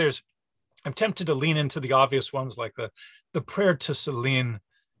 because I'm tempted to lean into the obvious ones, like the prayer to Selene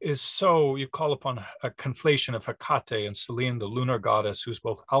is so, you call upon a conflation of Hecate and Selene, the lunar goddess, who's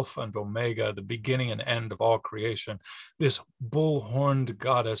both Alpha and Omega, the beginning and end of all creation, this bull-horned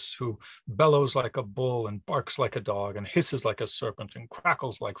goddess who bellows like a bull and barks like a dog and hisses like a serpent and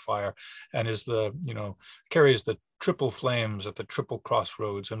crackles like fire, and is carries the triple flames at the triple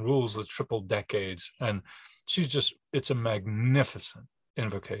crossroads and rules the triple decades. And it's a magnificent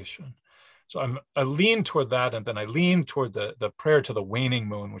invocation. So I lean toward that, and then I lean toward the prayer to the waning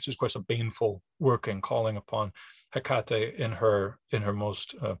moon, which is, of course, a baneful working, calling upon Hecate in her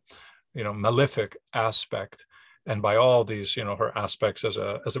most malefic aspect, and by all these her aspects as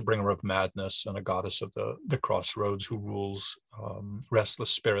a bringer of madness and a goddess of the crossroads who rules restless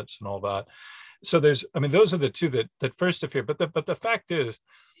spirits and all that. So those are the two that first appear. But the fact is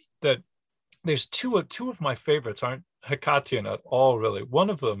that there's two of my favorites aren't Hecatean at all, really. One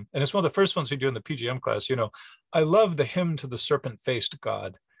of them, and it's one of the first ones we do in the PGM class, I love the hymn to the serpent-faced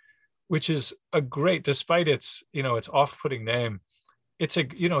god, which is a great, despite its off-putting name, it's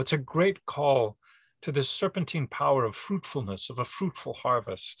a great call to this serpentine power of fruitfulness, of a fruitful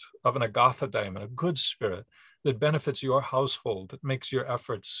harvest, of an agatha diamond, a good spirit that benefits your household, that makes your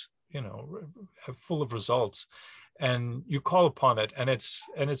efforts, full of results. And you call upon it, and it's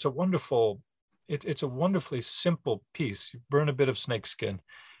a wonderful, it's a wonderfully simple piece. You burn a bit of snakeskin,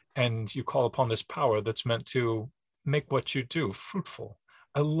 and you call upon this power that's meant to make what you do fruitful.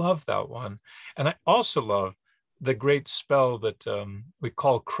 I love that one. And I also love the great spell that we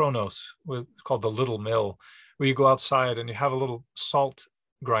call Chronos, called the little mill, where you go outside and you have a little salt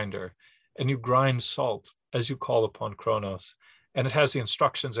grinder and you grind salt as you call upon Chronos. And it has the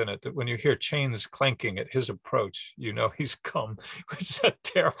instructions in it that when you hear chains clanking at his approach, you know he's come, which is a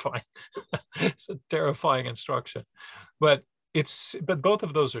terrifying, it's a terrifying instruction. But both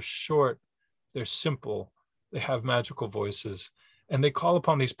of those are short, they're simple, they have magical voices, and they call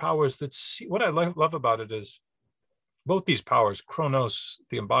upon these powers that what I love about it is both these powers, Chronos,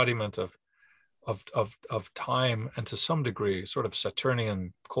 the embodiment of time, and to some degree, sort of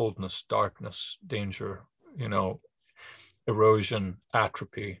Saturnian coldness, darkness, danger, erosion,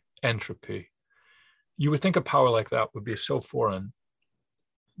 atrophy, entropy. You would think a power like that would be so foreign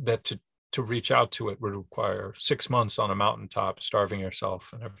that to reach out to it would require 6 months on a mountaintop, starving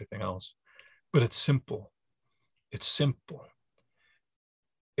yourself and everything else. But it's simple. It's simple.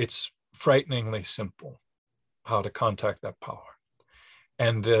 It's frighteningly simple how to contact that power.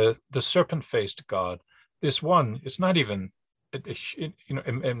 And the serpent-faced God, this one, it's not even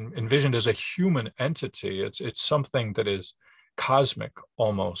envisioned as a human entity. It's something that is cosmic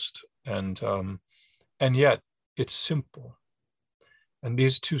almost, and yet it's simple. And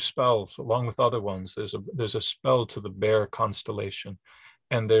these two spells, along with other ones, there's a spell to the bear constellation,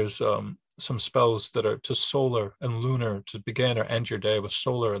 and there's some spells that are to solar and lunar, to begin or end your day with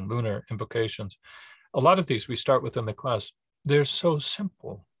solar and lunar invocations. A lot of these we start with in the class. They're so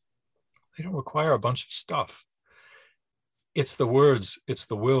simple. They don't require a bunch of stuff. It's the words, it's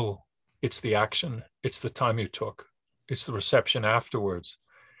the will, it's the action, it's the time you took, it's the reception afterwards.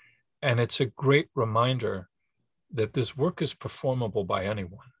 And it's a great reminder that this work is performable by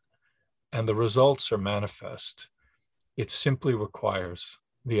anyone, and the results are manifest. It simply requires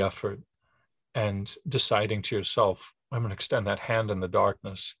the effort and deciding to yourself, I'm going to extend that hand in the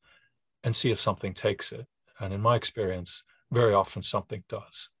darkness and see if something takes it. And in my experience, very often something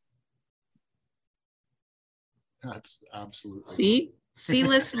does. That's absolutely. See,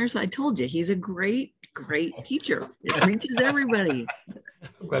 listeners, I told you, he's a great teacher. It reaches everybody.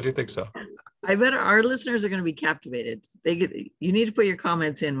 I'm glad you think so. I bet our listeners are going to be captivated. You need to put your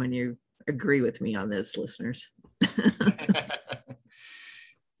comments in when you agree with me on this, listeners.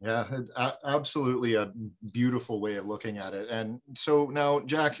 Yeah, absolutely a beautiful way of looking at it. And so now,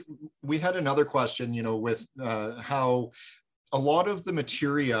 Jack, we had another question, with how a lot of the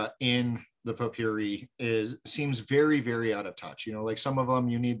materia in the papyri seems very, very out of touch. Like some of them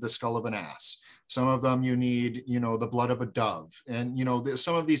you need the skull of an ass. Some of them you need, the blood of a dove. And,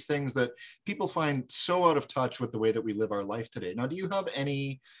 some of these things that people find so out of touch with the way that we live our life today. Now, do you have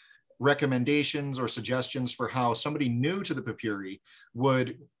any recommendations or suggestions for how somebody new to the papyri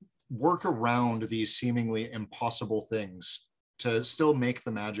would work around these seemingly impossible things to still make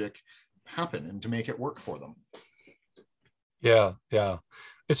the magic happen and to make it work for them? Yeah.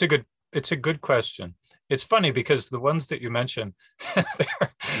 It's a good question. It's funny because the ones that you mentioned,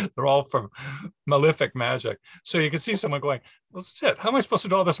 they're all from malefic magic. So you can see someone going, well, shit, how am I supposed to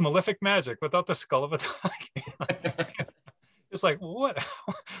do all this malefic magic without the skull of a dog? It's like, what?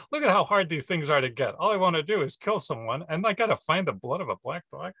 Look at how hard these things are to get. All I want to do is kill someone, and I got to find the blood of a black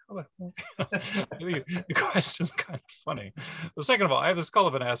dog. The question's kind of funny. The second of all, I have the skull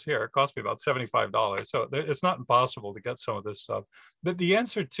of an ass here. It cost me about $75, so it's not impossible to get some of this stuff. But the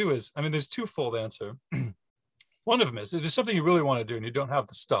answer too is, there's twofold answer. One of them is, if there's something you really want to do and you don't have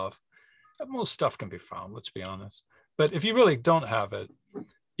the stuff, most stuff can be found. Let's be honest. But if you really don't have it,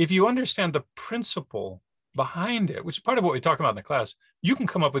 if you understand the principle behind it, which is part of what we talk about in the class, you can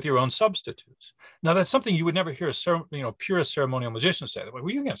come up with your own substitutes. Now, that's something you would never hear a purist ceremonial magician say. Like, well,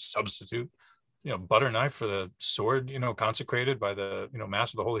 you can substitute, butter knife for the sword, consecrated by the,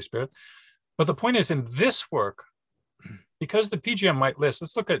 Mass of the Holy Spirit. But the point is, in this work, because the PGM might list,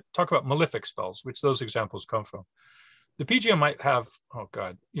 let's talk about malefic spells, which those examples come from. The PGM might have,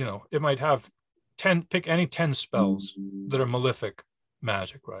 it might have pick any 10 spells that are malefic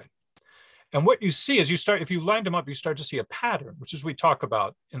magic, right? And what you see is if you line them up, you start to see a pattern, which is we talk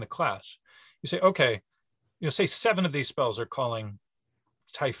about in the class. You say, okay, say 7 of these spells are calling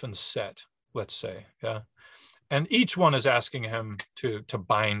Typhon Set, let's say, yeah? And each one is asking him to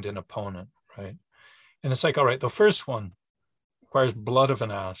bind an opponent, right? And it's like, all right, the first one requires blood of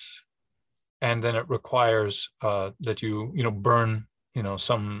an ass. And then it requires that you burn,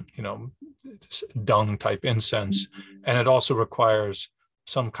 some, dung type incense. And it also requires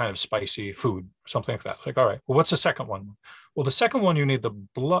some kind of spicy food, something like that. Like, all right, well, what's the second one? Well, the second one, you need the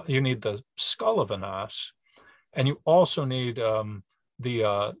blood, you need the skull of an ass, and you also need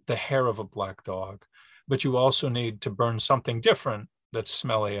the hair of a black dog, but you also need to burn something different that's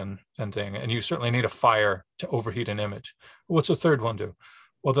smelly and thing. And you certainly need a fire to overheat an image. What's the third one do?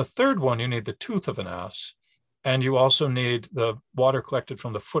 Well, the third one, you need the tooth of an ass. And you also need the water collected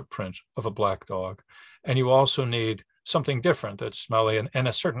from the footprint of a black dog. And you also need something different that's smelly and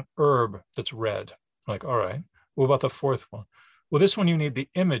a certain herb that's red. Like, all right, what about the fourth one? Well, this one, you need the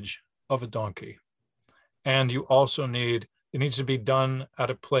image of a donkey. And you also need, it needs to be done at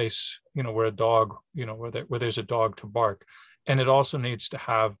a place, where a dog, where there's a dog to bark. And it also needs to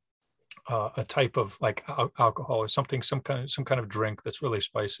have a type of like alcohol or something, some kind of drink that's really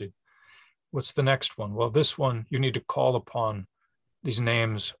spicy. What's the next one? Well, this one, you need to call upon these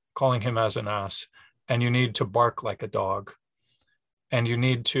names, calling him as an ass, and you need to bark like a dog. And you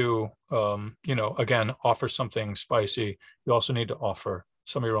need to, again, offer something spicy. You also need to offer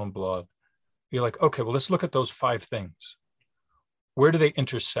some of your own blood. You're like, okay, well, let's look at those 5 things. Where do they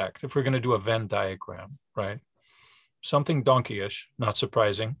intersect? If we're going to do a Venn diagram, right? Something donkeyish, not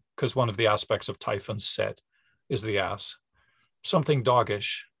surprising, because one of the aspects of Typhon's set is the ass. Something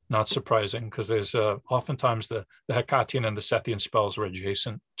doggish, not surprising, because there's oftentimes the Hecatian and the Sethian spells are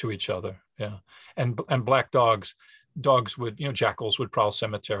adjacent to each other. Yeah, and black dogs would, jackals would prowl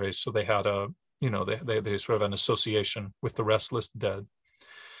cemeteries, so they had they sort of an association with the restless dead.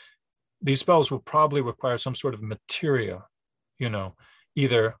 These spells will probably require some sort of materia,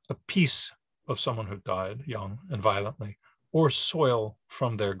 either a piece of someone who died young and violently, or soil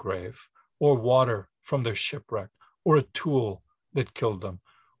from their grave, or water from their shipwreck, or a tool that killed them,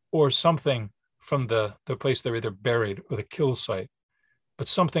 or something from the place they're either buried or the kill site, but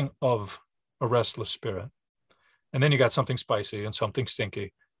something of a restless spirit. And then you got something spicy and something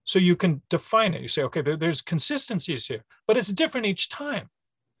stinky. So you can define it. You say, okay, there's consistencies here, but it's different each time.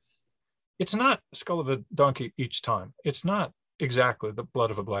 It's not skull of a donkey each time. It's not exactly the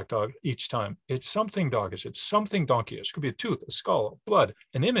blood of a black dog each time. It's something doggish. It's something donkeyish. It could be a tooth, a skull, blood,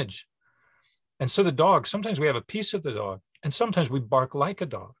 an image. And so the dog, sometimes we have a piece of the dog, and sometimes we bark like a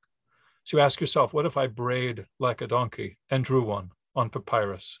dog. So you ask yourself, what if I brayed like a donkey and drew one on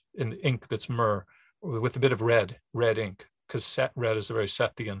papyrus in ink that's myrrh with a bit of red ink, because red is a very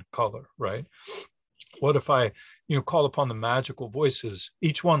Sethian color, right? What if I, call upon the magical voices?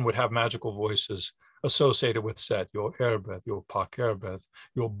 Each one would have magical voices associated with Set, your Erebeth, your Pak Erebeth,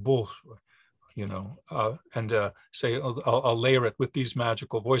 your Bull, and say, I'll layer it with these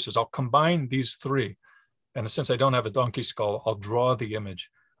magical voices. I'll combine these 3. And since I don't have a donkey skull, I'll draw the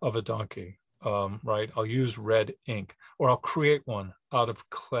image of a donkey, right? I'll use red ink, or I'll create one out of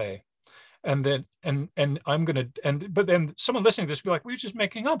clay. And then, and I'm going to, but then someone listening to this will be like, we're just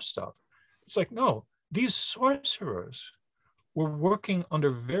making up stuff. It's like, no, these sorcerers were working under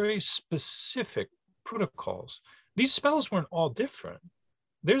very specific protocols. These spells weren't all different.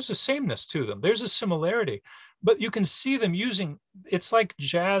 There's a sameness to them. There's a similarity, but you can see them using, it's like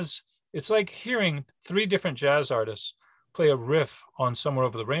jazz. It's like hearing 3 different jazz artists play a riff on Somewhere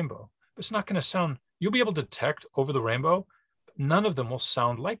Over the Rainbow. But it's not going to sound, you'll be able to detect Over the Rainbow, but none of them will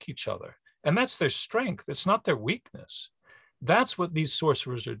sound like each other. And that's their strength. It's not their weakness. That's what these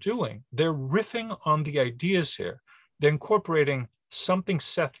sorcerers are doing. They're riffing on the ideas here. They're incorporating something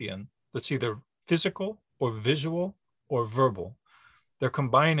Sethian that's either physical or visual or verbal. They're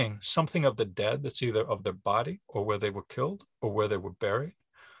combining something of the dead that's either of their body or where they were killed or where they were buried.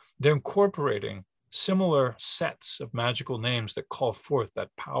 They're incorporating similar sets of magical names that call forth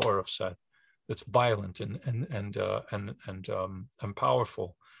that power of Set that's violent and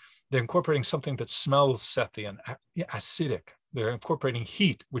powerful. They're incorporating something that smells Sethian, acidic. They're incorporating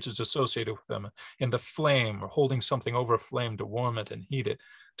heat, which is associated with them, in the flame, or holding something over a flame to warm it and heat it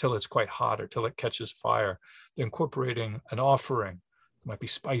till it's quite hot or till it catches fire. They're incorporating an offering. It might be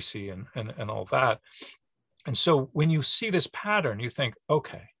spicy and all that. And so when you see this pattern, you think,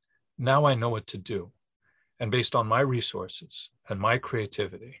 okay, now I know what to do. And based on my resources and my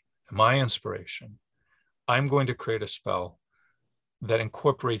creativity and my inspiration, I'm going to create a spell that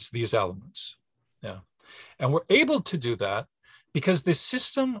incorporates these elements. Yeah. And we're able to do that because this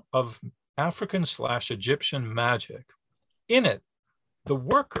system of African/Egyptian magic, in it, the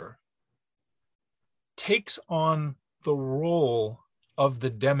worker takes on the role of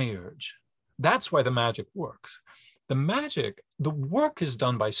the demiurge. That's why the magic works. The work is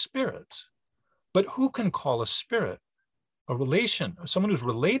done by spirits, but who can call a spirit? A relation, someone who's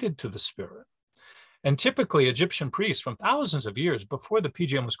related to the spirit. And typically Egyptian priests from thousands of years before the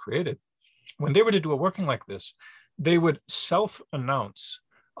PGM was created, when they were to do a working like this, they would self-announce,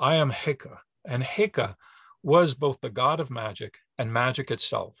 I am Heka. And Heka was both the god of magic and magic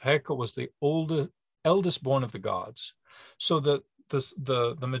itself. Heka was the eldest born of the gods. So the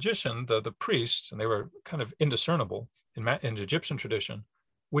magician, the priest, and they were kind of indiscernible, in Egyptian tradition,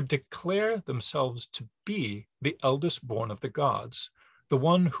 would declare themselves to be the eldest born of the gods, the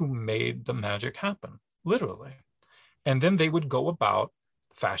one who made the magic happen, literally. And then they would go about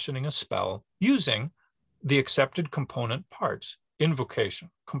fashioning a spell using the accepted component parts,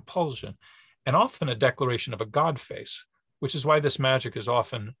 invocation, compulsion, and often a declaration of a god face, which is why this magic is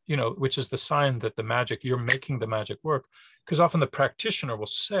often, which is the sign that the magic, you're making the magic work, because often the practitioner will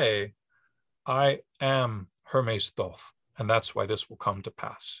say, I am Hermes Thoth, and that's why this will come to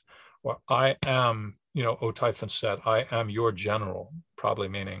pass. Or I am, O Typhon Set, I am your general, probably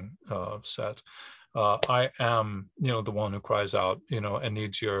meaning Set. I am, the one who cries out, and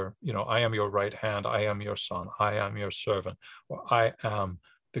needs your, I am your right hand, I am your son, I am your servant, or I am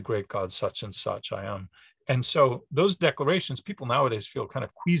the great God such and such, I am. And so those declarations, people nowadays feel kind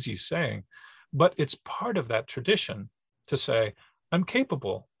of queasy saying, but it's part of that tradition to say, I'm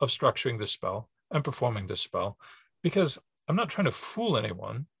capable of structuring this spell and performing this spell, because I'm not trying to fool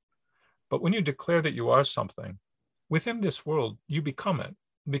anyone. But when you declare that you are something, within this world, you become it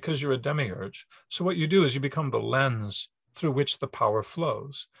because you're a demiurge. So what you do is you become the lens through which the power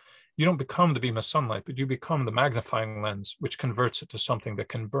flows. You don't become the beam of sunlight, but you become the magnifying lens, which converts it to something that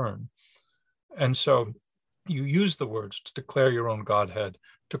can burn. And so you use the words to declare your own Godhead,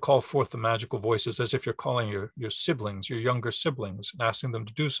 to call forth the magical voices as if you're calling your siblings, your younger siblings, and asking them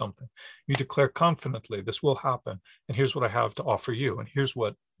to do something. You declare confidently, this will happen, and here's what I have to offer you, and here's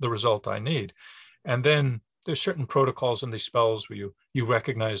what the result I need. And then there's certain protocols in these spells where you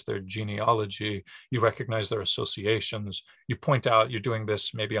recognize their genealogy, you recognize their associations, you point out you're doing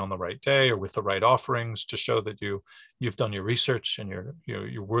this maybe on the right day or with the right offerings to show that you've done your research and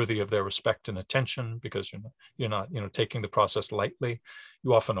you're worthy of their respect and attention, because you're not taking the process lightly.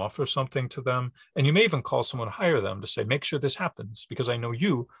 You often offer something to them, and you may even call someone higher them to say, make sure this happens, because I know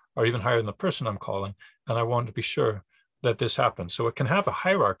you are even higher than the person I'm calling, and I want to be sure that this happens. So it can have a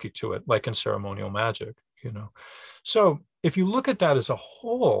hierarchy to it, like in ceremonial magic. So if you look at that as a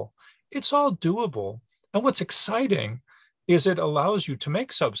whole, it's all doable. And what's exciting is it allows you to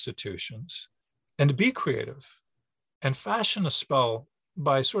make substitutions and to be creative and fashion a spell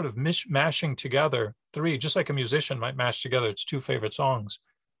by sort of mashing together three, just like a musician might mash together its two favorite songs,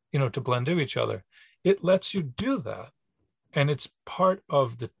 to blend to each other. It lets you do that. And it's part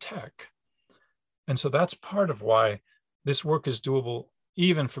of the tech. And so that's part of why this work is doable,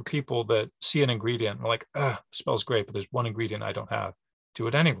 even for people that see an ingredient and are like, the spell's great, but there's one ingredient I don't have. Do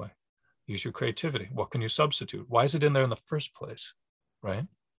it anyway. Use your creativity. What can you substitute? Why is it in there in the first place? Right?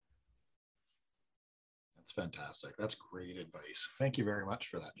 That's fantastic. That's great advice. Thank you very much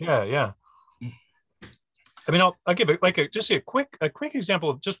for that. Yeah. I mean, I'll give it like a quick example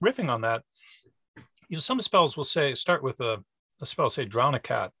of just riffing on that. Some spells will start with a spell, say, drown a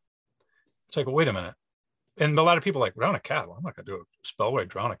cat. It's like, well, wait a minute. And a lot of people are like, drown a cat? Well, I'm not going to do a spell where I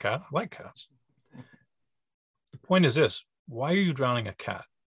drown a cat. I like cats. The point is this: why are you drowning a cat?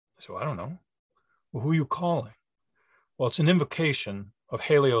 I said, well, I don't know. Well, who are you calling? Well, it's an invocation of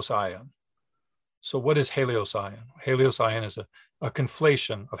Helios Ion. So what is Helios Ion? Helios Ion is a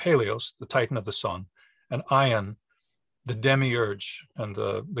conflation of Helios, the titan of the sun, and Ion, the demiurge and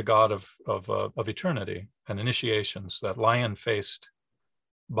the god of eternity and initiations, that lion-faced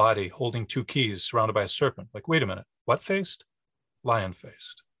body holding two keys surrounded by a serpent. Like, wait a minute, what faced?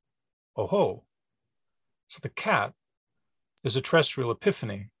 Lion-faced. Oh ho. So the cat is a terrestrial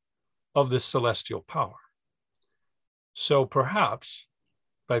epiphany of this celestial power. So perhaps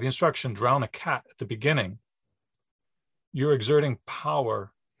by the instruction, drown a cat at the beginning, you're exerting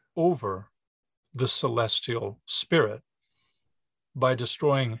power over the celestial spirit. By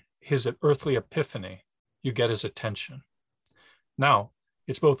destroying his earthly epiphany, you get his attention. Now,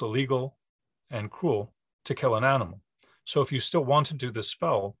 it's both illegal and cruel to kill an animal. So if you still want to do this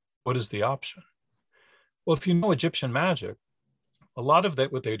spell, what is the option? Well, if you know Egyptian magic, a lot of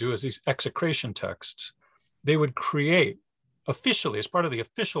that, what they do is these execration texts, they would create officially, as part of the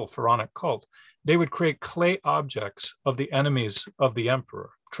official pharaonic cult, they would create clay objects of the enemies of the emperor,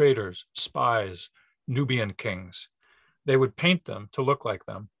 traitors, spies, Nubian kings. They would paint them to look like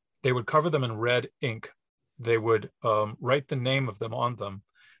them. They would cover them in red ink. They would write the name of them on them.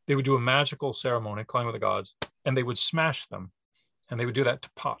 They would do a magical ceremony, calling with the gods, and they would smash them. And they would do that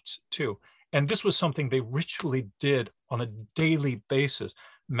to pots too. And this was something they ritually did on a daily basis.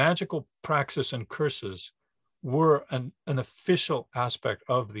 Magical praxis and curses were an official aspect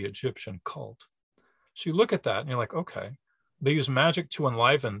of the Egyptian cult. So you look at that and you're like, okay, they use magic to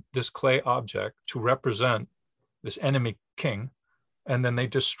enliven this clay object to represent this enemy king, and then they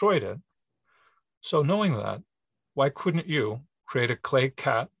destroyed it. So knowing that, why couldn't you create a clay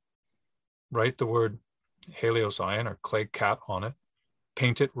cat, write the word, Helios Ion or clay cat on it,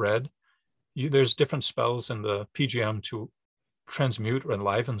 paint it red. There's different spells in the PGM to transmute or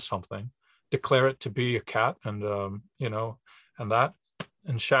enliven something, declare it to be a cat, and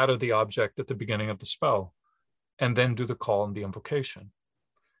and shadow the object at the beginning of the spell, and then do the call and the invocation.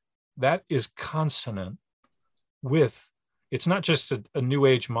 That is consonant with, it's not just a new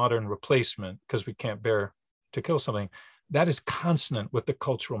age modern replacement because we can't bear to kill something. That is consonant with the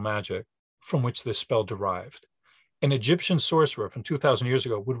cultural magic from which this spell derived. An Egyptian sorcerer from 2,000 years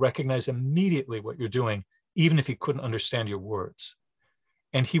ago would recognize immediately what you're doing, even if he couldn't understand your words.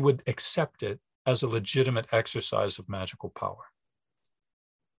 And he would accept it as a legitimate exercise of magical power.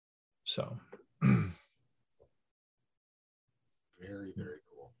 So. Very, very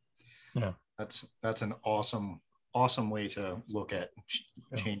cool. Yeah. That's an awesome way to look at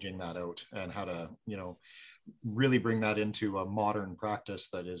changing that out, and how to, really bring that into a modern practice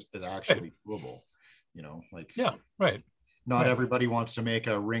that is actually doable. Not everybody wants to make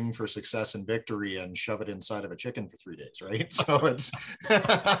a ring for success and victory and shove it inside of a chicken for 3 days, right? So it's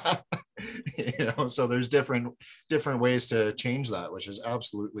so there's different ways to change that, which is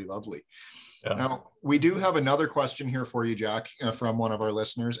absolutely lovely. Yeah. Now, we do have another question here for you, Jack, from one of our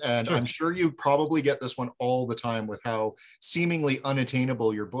listeners, and sure. I'm sure you probably get this one all the time with how seemingly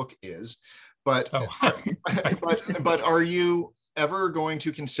unattainable your book is, but but are you ever going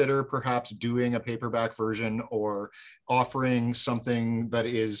to consider perhaps doing a paperback version, or offering something that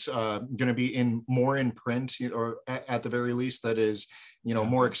is going to be more in print, or at the very least that is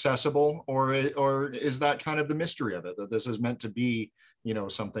more accessible, or is that kind of the mystery of it, that this is meant to be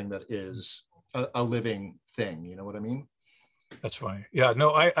something that is a living thing? You know what I mean? That's funny. Yeah,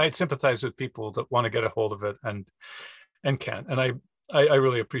 no, I sympathize with people that want to get a hold of it and can't, and I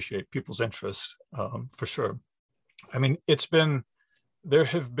really appreciate people's interest, for sure. I mean, there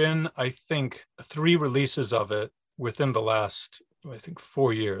have been, I think, 3 releases of it within the last,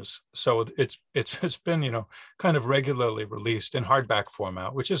 4 years. So it's been, kind of regularly released in hardback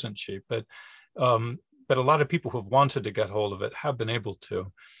format, which isn't cheap, but a lot of people who've wanted to get hold of it have been able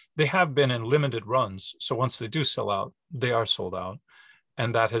to. They have been in limited runs, so once they do sell out, they are sold out,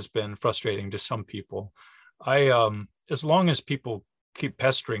 and that has been frustrating to some people. As long as people keep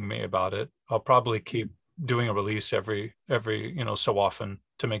pestering me about it, I'll probably keep doing a release every so often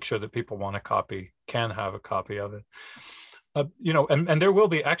to make sure that people want a copy, can have a copy of it. And there will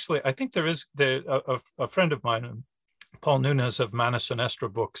be, actually, I think there is a friend of mine, Paul Nunez of Mana Sinestra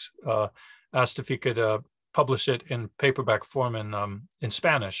Books, asked if he could publish it in paperback form in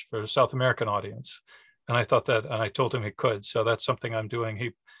Spanish for a South American audience, and I thought that, and I told him he could. So that's something I'm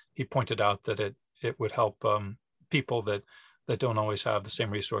doing. He pointed out that it would help people that don't always have the same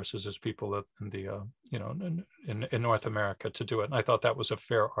resources as people in the in North America to do it. And I thought that was a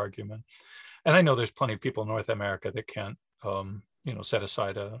fair argument. And I know there's plenty of people in North America that can't set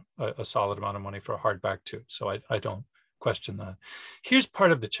aside a solid amount of money for a hardback too. So I don't question that. Here's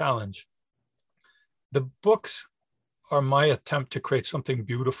part of the challenge. The books are my attempt to create something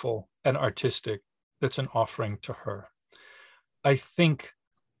beautiful and artistic that's an offering to her. I think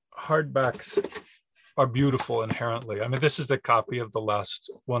hardbacks are beautiful inherently. I mean, this is a copy of the last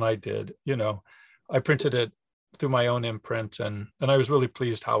one I did. I printed it through my own imprint, and I was really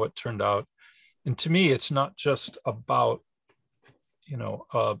pleased how it turned out. And to me, it's not just about,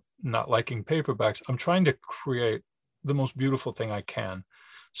 not liking paperbacks. I'm trying to create the most beautiful thing I can,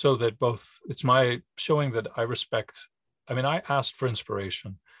 so that it's my showing that I respect. I mean, I asked for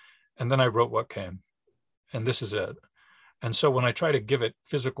inspiration, and then I wrote what came, and this is it. And so when I try to give it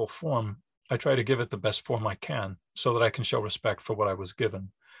physical form, I try to give it the best form I can, so that I can show respect for what I was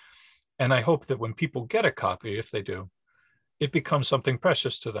given. And I hope that when people get a copy, if they do, it becomes something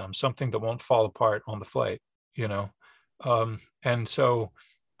precious to them, something that won't fall apart on the flight, and so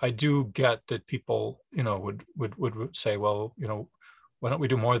I do get that people, would say, well, why don't we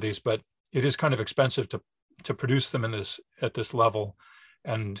do more of these? But it is kind of expensive to produce them at this level.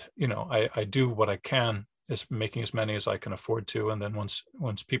 And, I do what I can, is making as many as I can afford to. And then once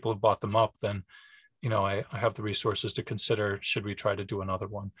people have bought them up, then, I have the resources to consider, should we try to do another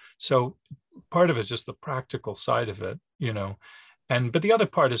one? So part of it is just the practical side of it, but the other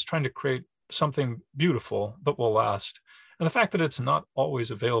part is trying to create something beautiful that will last. And the fact that it's not always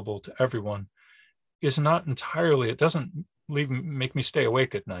available to everyone is not entirely, it doesn't make me stay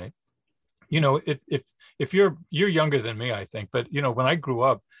awake at night. If you're younger than me, I think, but when I grew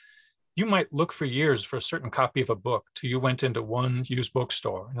up, you might look for years for a certain copy of a book till you went into one used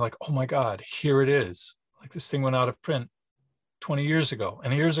bookstore and you're like, oh my God, here it is. Like, this thing went out of print 20 years ago,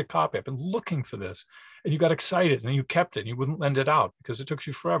 and here's a copy. I've been looking for this. And you got excited and you kept it and you wouldn't lend it out because it took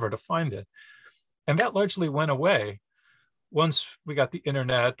you forever to find it. And that largely went away once we got the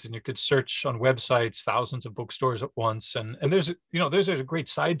internet and you could search on websites, thousands of bookstores at once. And there's, there's a great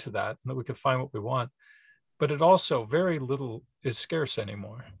side to that we could find what we want. But it also, very little is scarce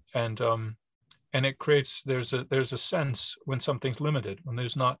anymore. And it creates, there's a sense when something's limited, when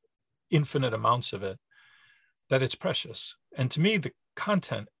there's not infinite amounts of it, that it's precious. And to me, the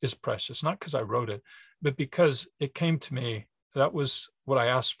content is precious, not because I wrote it, but because it came to me. That was what I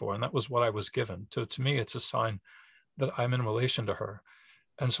asked for, and that was what I was given. So to me, it's a sign that I'm in relation to her.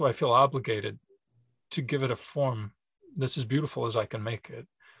 And so I feel obligated to give it a form that's as beautiful as I can make it.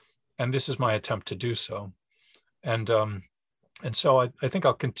 And this is my attempt to do so. And so I think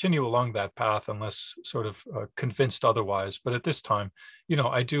I'll continue along that path unless sort of convinced otherwise. But at this time,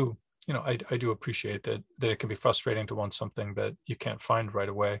 I do appreciate that it can be frustrating to want something that you can't find right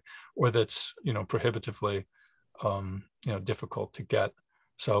away, or that's, prohibitively, difficult to get.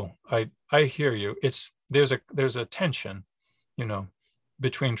 So I hear you. There's a tension,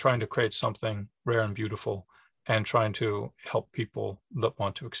 between trying to create something rare and beautiful and trying to help people that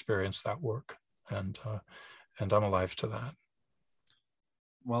want to experience that work. And I'm alive to that.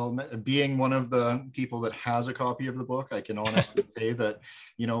 Well, being one of the people that has a copy of the book, I can honestly say that,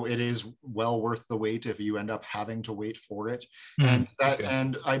 it is well worth the wait if you end up having to wait for it. And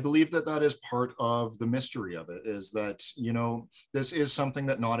I believe that is part of the mystery of it, is that, this is something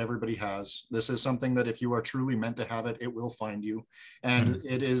that not everybody has. This is something that if you are truly meant to have it, it will find you. And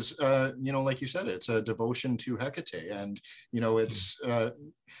it is, like you said, it's a devotion to Hecate. And, it's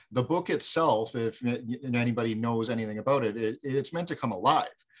the book itself, if anybody knows anything about it, it's meant to come alive.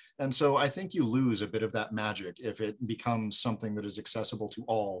 And so I think you lose a bit of that magic if it becomes something that is accessible to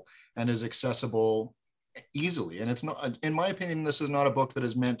all and is accessible easily. And it's not, in my opinion, this is not a book that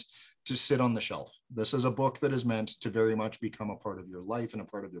is meant to sit on the shelf. This is a book that is meant to very much become a part of your life and a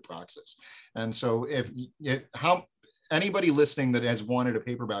part of your praxis. And so how anybody listening that has wanted a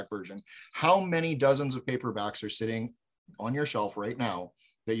paperback version, how many dozens of paperbacks are sitting on your shelf right now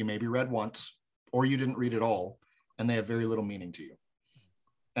that you maybe read once or you didn't read at all, and they have very little meaning to you?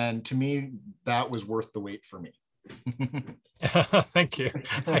 And to me, that was worth the wait for me. Thank you.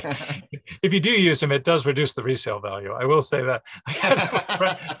 If you do use them, it does reduce the resale value. I will say that.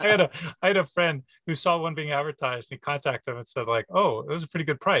 I had a friend who saw one being advertised. And he contacted him and said, like, "Oh, it was a pretty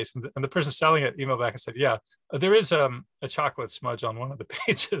good price." And the person selling it emailed back and said, "Yeah, there is a chocolate smudge on one of the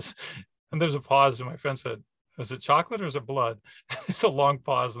pages." And there's a pause, and my friend said, "Is it chocolate or is it blood?" It's a long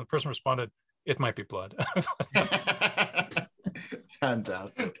pause, and the person responded, "It might be blood."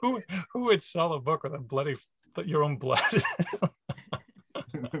 Fantastic. Who would sell a book with a bloody, your own blood?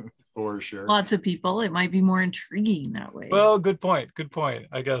 For sure. Lots of people. It might be more intriguing that way. Well, good point. Good point.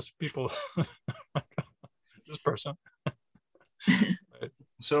 I guess people, this person.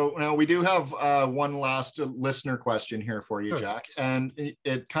 So now we do have one last listener question here for you, sure, Jack, and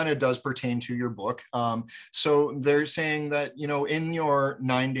it kind of does pertain to your book. So they're saying that, in your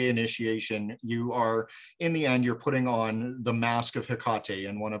 9-day initiation, you are, in the end, you're putting on the mask of Hecate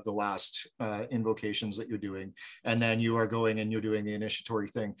in one of the last invocations that you're doing, and then you are going and you're doing the initiatory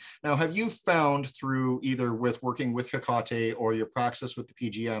thing. Now, have you found through either with working with Hecate or your praxis with the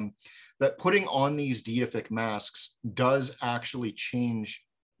PGM that putting on these deific masks does actually change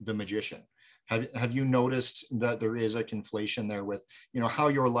the magician? Have you noticed that there is a conflation there with, how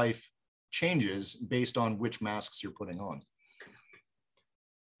your life changes based on which masks you're putting on?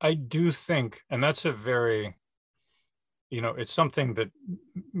 I do think, and that's a very, it's something that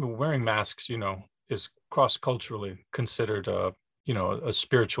wearing masks, is cross-culturally considered a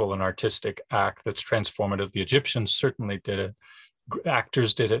spiritual and artistic act that's transformative. The Egyptians certainly did it.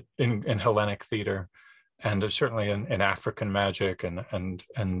 Actors did it in Hellenic theater, and certainly in African magic, and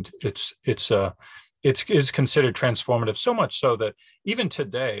it's considered transformative, so much so that even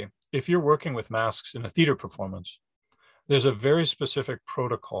today, if you're working with masks in a theater performance, there's a very specific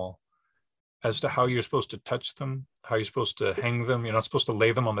protocol as to how you're supposed to touch them, how you're supposed to hang them. You're not supposed to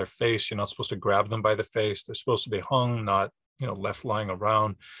lay them on their face. You're not supposed to grab them by the face. They're supposed to be hung, not left lying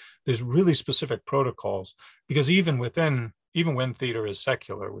around. There's really specific protocols, because even when theater is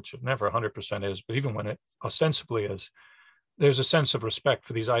secular, which it never 100% is, but even when it ostensibly is, there's a sense of respect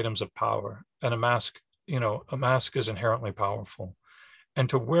for these items of power. And a mask is inherently powerful. And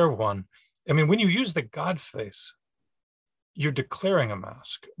to wear one, when you use the God face, you're declaring a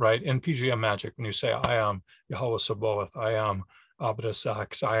mask, right? In PGM magic, when you say, "I am Yahweh Sabaoth, I am Abra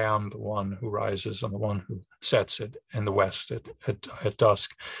Sax, I am the one who rises and the one who sets it in the west at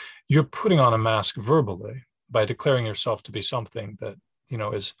dusk," you're putting on a mask verbally by declaring yourself to be something that,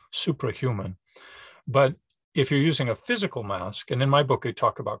 is suprahuman. But if you're using a physical mask, and in my book, I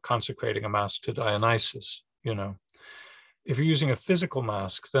talk about consecrating a mask to Dionysus, if you're using a physical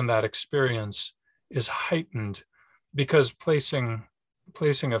mask, then that experience is heightened, because placing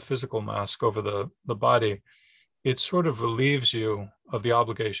a physical mask over the body, it sort of relieves you of the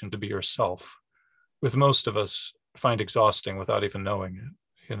obligation to be yourself, with most of us find exhausting without even knowing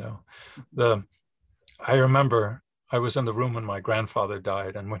it. I remember I was in the room when my grandfather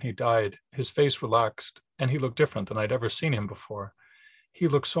died, and when he died, his face relaxed and he looked different than I'd ever seen him before. He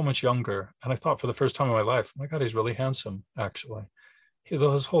looked so much younger. And I thought, for the first time in my life, oh my God, he's really handsome, actually.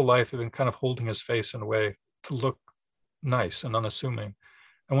 His whole life had been kind of holding his face in a way to look nice and unassuming.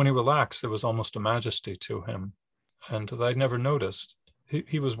 And when he relaxed, there was almost a majesty to him, and that I'd never noticed.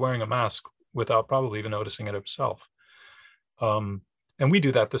 He was wearing a mask without probably even noticing it himself. And we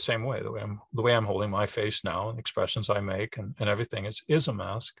do that the same way. The way I'm holding my face now, and expressions I make, and everything is a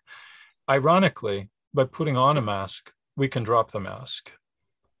mask. Ironically, by putting on a mask, we can drop the mask,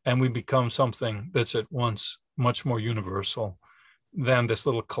 and we become something that's at once much more universal than this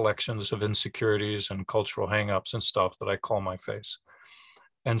little collections of insecurities and cultural hangups and stuff that I call my face.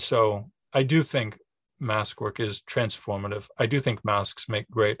 And so I do think mask work is transformative. I do think masks make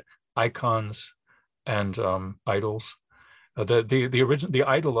great icons and idols. The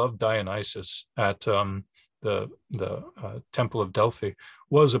idol of Dionysus at the Temple of Delphi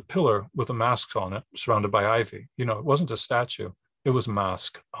was a pillar with a mask on it, surrounded by ivy. It wasn't a statue; it was a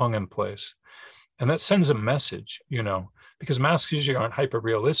mask hung in place, and that sends a message. Because masks usually aren't hyper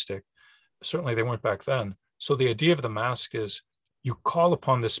realistic. Certainly, they weren't back then. So the idea of the mask is you call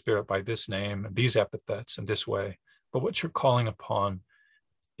upon the spirit by this name, these epithets, and this way. But what you're calling upon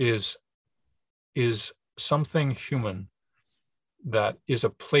is something human that is a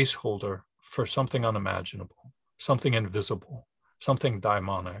placeholder for something unimaginable, something invisible, something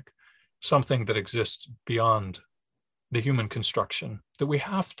daimonic, something that exists beyond the human construction that we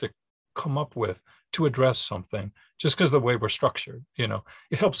have to come up with to address something, just because the way we're structured.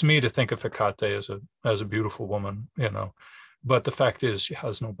 It helps me to think of Hecate as a beautiful woman, but the fact is she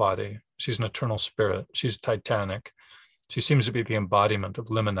has no body. She's an eternal spirit. She's titanic. She seems to be the embodiment of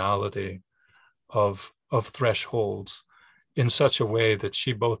liminality, of thresholds, in such a way that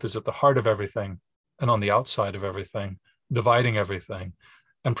she both is at the heart of everything and on the outside of everything, dividing everything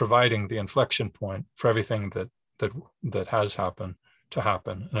and providing the inflection point for everything that has happened to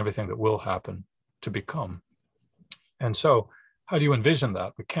happen and everything that will happen to become. And so how do you envision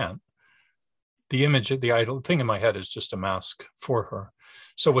that? We can't. The image, the idol thing in my head is just a mask for her.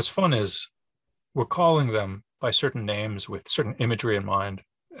 So what's fun is we're calling them by certain names with certain imagery in mind.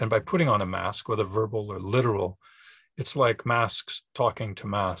 And by putting on a mask, whether verbal or literal, it's like masks talking to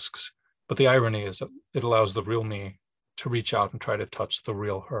masks. But the irony is that it allows the real me to reach out and try to touch the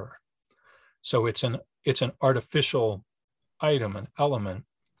real her. So it's an artificial item, an element,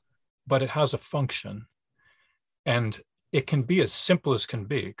 but it has a function. And it can be as simple as can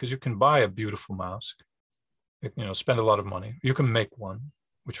be, because you can buy a beautiful mask, spend a lot of money. You can make one,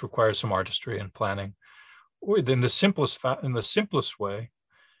 which requires some artistry and planning. Or in the simplest way,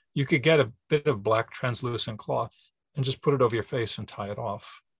 you could get a bit of black translucent cloth and just put it over your face and tie it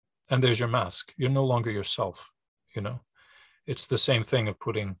off. And there's your mask. You're no longer yourself, It's the same thing of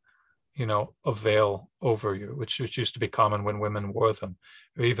putting, a veil over you, which used to be common when women wore them.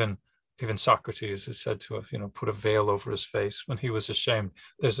 Or even Socrates is said to have, put a veil over his face when he was ashamed.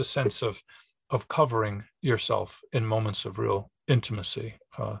 There's a sense of covering yourself in moments of real intimacy.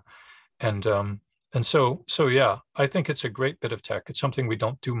 And so yeah, I think it's a great bit of tech. It's something we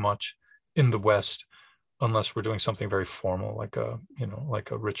don't do much in the West, unless we're doing something very formal, like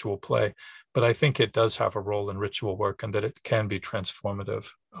a ritual play. But I think it does have a role in ritual work, and that it can be transformative.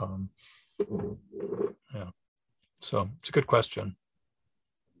 Yeah. So it's a good question.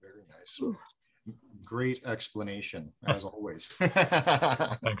 Very nice. Great explanation, as always.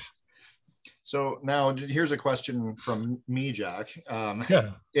 Thanks. So now here's a question from me, Jack.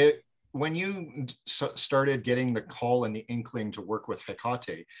 Yeah. When you started getting the call and the inkling to work with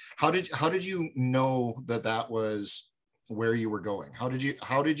Hecate, how did you know that was where you were going? How did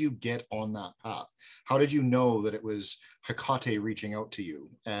you get on that path? How did you know that it was Hecate reaching out to you?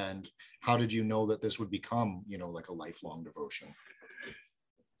 And how did you know that this would become, like a lifelong devotion?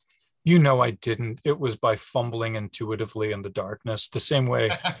 I didn't. It was by fumbling intuitively in the darkness, the same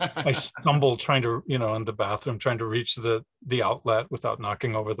way I stumbled trying to, in the bathroom, trying to reach the outlet without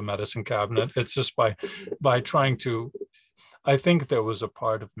knocking over the medicine cabinet. It's just by trying to, I think there was a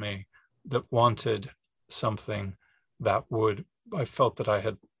part of me that wanted something that I felt that I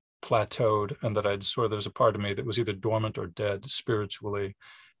had plateaued, and that there was a part of me that was either dormant or dead spiritually.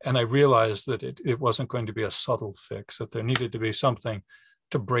 And I realized that it wasn't going to be a subtle fix, that there needed to be something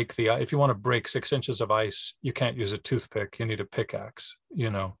to break the ice. If you want to break 6 inches of ice, you can't use a toothpick, you need a pickaxe, you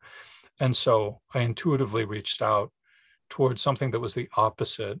know. And so I intuitively reached out towards something that was the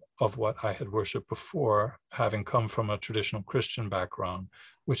opposite of what I had worshiped before, having come from a traditional Christian background,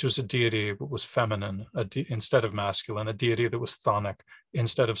 which was a deity that was feminine instead of masculine, a deity that was chthonic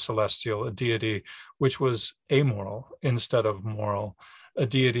instead of celestial, a deity which was amoral instead of moral, a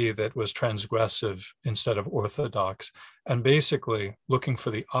deity that was transgressive instead of orthodox, and basically looking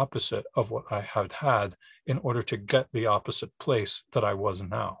for the opposite of what I had had in order to get the opposite place that I was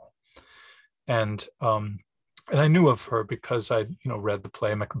now. And I knew of her because I, read the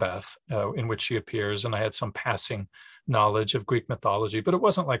play Macbeth, in which she appears, and I had some passing knowledge of Greek mythology. But it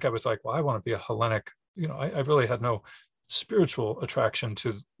wasn't like I was like, well, I want to be a Hellenic. I really had no spiritual attraction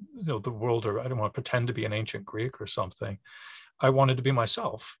to the world, or I didn't want to pretend to be an ancient Greek or something. I wanted to be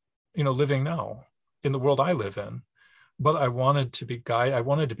myself, living now in the world I live in. But I wanted to be I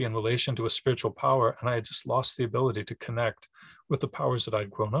wanted to be in relation to a spiritual power, and I had just lost the ability to connect with the powers that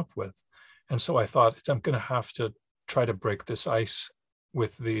I'd grown up with. And so I thought, I'm going to have to try to break this ice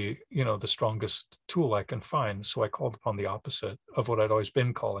with the strongest tool I can find. So I called upon the opposite of what I'd always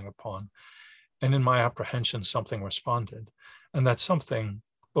been calling upon. And in my apprehension, something responded. And that something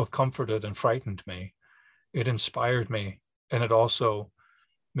both comforted and frightened me. It inspired me. And it also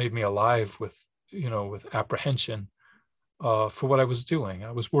made me alive with apprehension for what I was doing.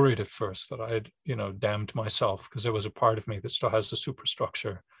 I was worried at first that I had, damned myself, because there was a part of me that still has the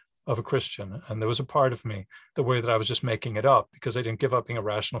superstructure of a Christian. And there was a part of me that worried that I was just making it up, because I didn't give up being a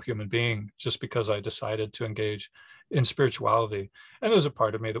rational human being just because I decided to engage in spirituality. And there was a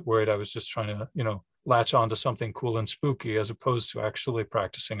part of me that worried I was just trying to, latch on to something cool and spooky as opposed to actually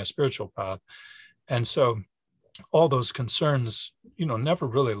practicing a spiritual path. And so all those concerns, never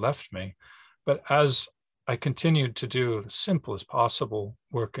really left me. But as I continued to do the simplest possible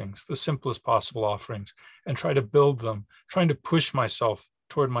workings, the simplest possible offerings, and try to build them, trying to push myself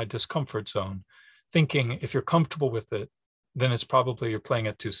toward my discomfort zone, thinking if you're comfortable with it, then it's probably you're playing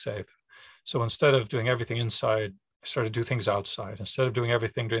it too safe. So instead of doing everything inside, I started to do things outside. Instead of doing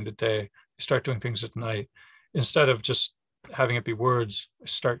everything during the day, I start doing things at night. Instead of just having it be words, I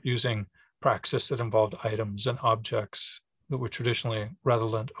start using praxis that involved items and objects that were traditionally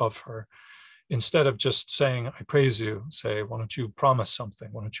redolent of her. Instead of just saying, I praise you, say, why don't you promise something?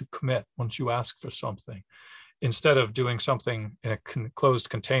 Why don't you commit? Why don't you ask for something? Instead of doing something in a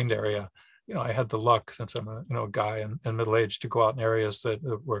closed, contained area, I had the luck, since I'm a guy and middle-aged, to go out in areas that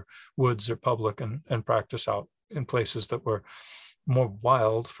were woods or public and practice out in places that were more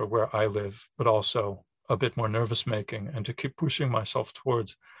wild for where I live, but also a bit more nervous making, and to keep pushing myself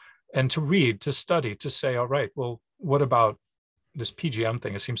towards, and to read, to study, to say, all right, well, what about this PGM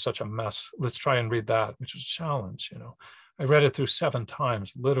thing? It seems such a mess. Let's try and read that, which was a challenge, I read it through 7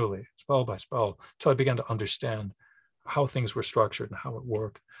 times, literally, spell by spell, until I began to understand how things were structured and how it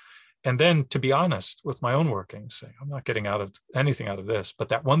worked. And then, to be honest with my own workings, saying, I'm not getting anything out of this, but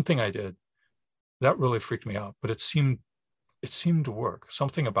that one thing I did, that really freaked me out. But it seemed to work.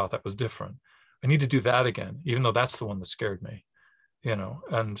 Something about that was different. I need to do that again, even though that's the one that scared me,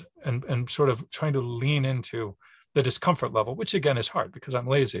 and sort of trying to lean into the discomfort level, which again is hard because I'm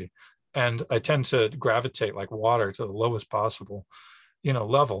lazy. And I tend to gravitate like water to the lowest possible,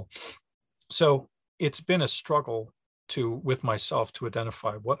 level. So it's been a struggle with myself to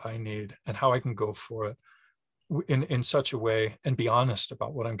identify what I need and how I can go for it in such a way, and be honest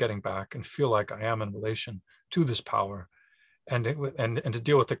about what I'm getting back, and feel like I am in relation to this power, and to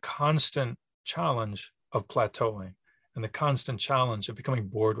deal with the constant challenge of plateauing, and the constant challenge of becoming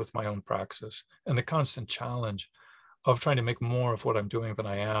bored with my own praxis, and the constant challenge of trying to make more of what I'm doing than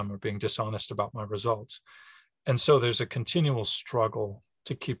I am, or being dishonest about my results. And so there's a continual struggle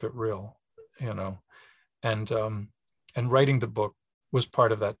to keep it real, and writing the book was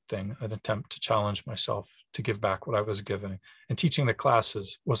part of that thing, an attempt to challenge myself to give back what I was giving. And teaching the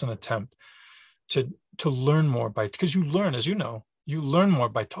classes was an attempt to learn more because you learn, as you learn more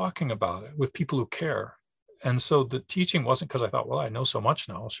by talking about it with people who care. And so the teaching wasn't because I thought, well, I know so much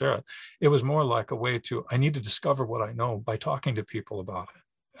now, I'll share it. It was more like a way I need to discover what I know by talking to people about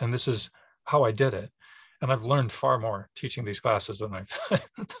it. And this is how I did it. And I've learned far more teaching these classes than I've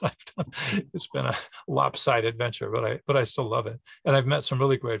done. It's been a lopsided venture, but I still love it. And I've met some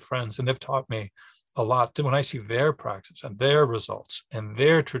really great friends, and they've taught me a lot. When I see their practice and their results and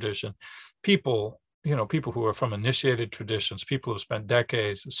their tradition, people who are from initiated traditions, people who have spent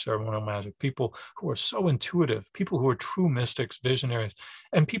decades of ceremonial magic, people who are so intuitive, people who are true mystics, visionaries,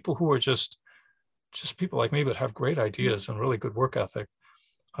 and people who are just people like me, but have great ideas and really good work ethic.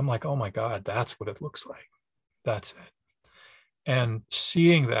 I'm like, oh my God, that's what it looks like. That's it. And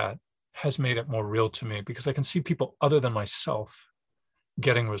seeing that has made it more real to me, because I can see people other than myself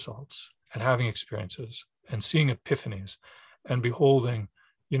getting results and having experiences and seeing epiphanies and beholding,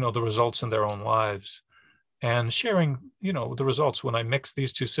 the results in their own lives, and sharing, the results. When I mix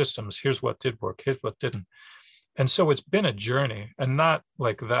these two systems, here's what did work, here's what didn't. And so it's been a journey, and not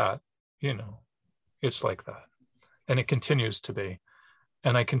like that, it's like that. And it continues to be.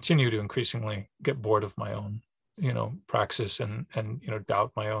 And I continue to increasingly get bored of my own, praxis and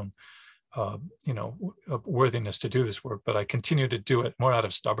doubt my own, worthiness to do this work. But I continue to do it more out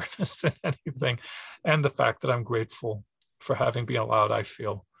of stubbornness than anything. And the fact that I'm grateful for having been allowed, I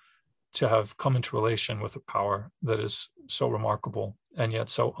feel, to have come into relation with a power that is so remarkable and yet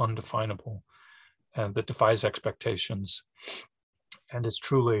so undefinable, and that defies expectations, and is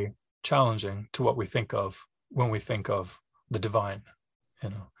truly challenging to what we think of when we think of the divine,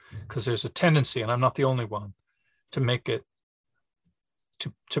 because there's a tendency, and I'm not the only one, to make it,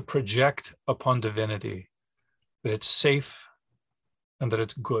 to project upon divinity that it's safe and that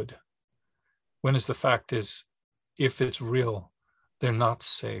it's good. When is the fact is, if it's real, they're not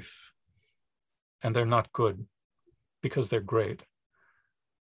safe and they're not good, because they're great.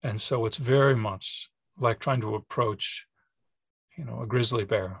 And so it's very much like trying to approach, a grizzly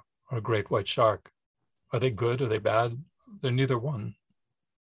bear or a great white shark. Are they good? Are they bad? They're neither one.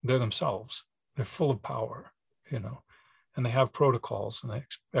 They're themselves. They're full of power, and they have protocols and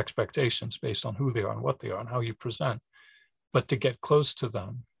expectations based on who they are and what they are and how you present. But to get close to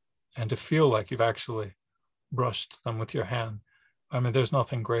them and to feel like you've actually brushed them with your hand, there's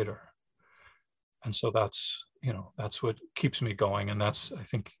nothing greater. And so that's what keeps me going. And that's, I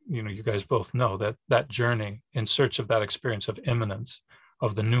think, you guys both know that journey in search of that experience of immanence,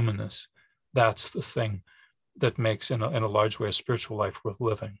 of the numinous, that's the thing that makes, in a large way, a spiritual life worth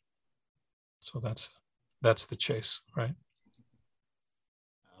living. So that's the chase, right?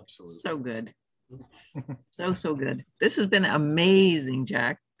 Absolutely. So good. So good. This has been amazing,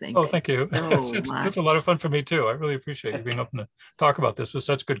 Jack. Thank you. Thank you. So it's a lot of fun for me too. I really appreciate you being open to talk about this with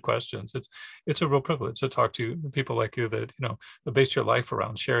such good questions. It's a real privilege to talk to people like you that, that base your life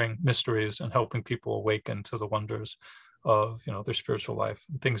around sharing mysteries and helping people awaken to the wonders of, their spiritual life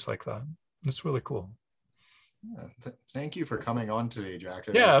and things like that. It's really cool. Yeah, thank you for coming on today, Jack.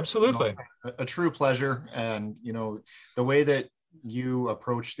 It was, absolutely. A true pleasure. And, the way that you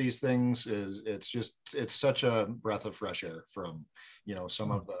approach these things it's such a breath of fresh air from,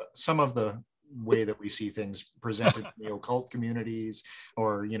 some of the way that we see things presented in the occult communities,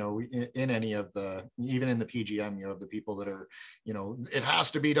 or, in any of even in the PGM, the people that are, it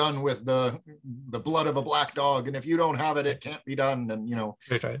has to be done with the blood of a black dog. And if you don't have it, it can't be done. And,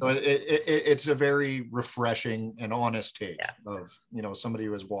 right. So it's a very refreshing and honest take of, somebody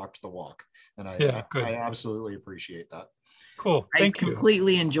who has walked the walk. And I absolutely appreciate that. Cool. I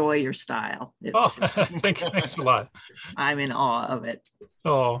completely enjoy your style. Thanks a lot. I'm in awe of it.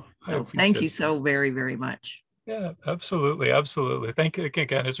 So thank you so very, very much. Yeah, absolutely. Thank you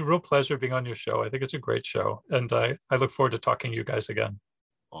again. It's a real pleasure being on your show. I think it's a great show. And I look forward to talking to you guys again.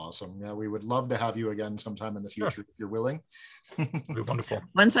 Awesome. Yeah, we would love to have you again sometime in the future, if you're willing. It'd be wonderful.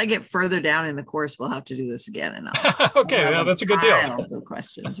 Once I get further down in the course, we'll have to do this again. And okay, that's a good deal. Piles of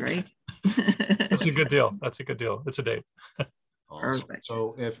questions, right? That's a good deal. It's a date. Awesome.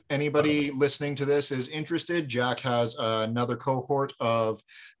 So if anybody listening to this is interested, Jack has another cohort of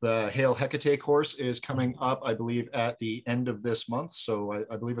the Hail Hecate course is coming up, I believe, at the end of this month. So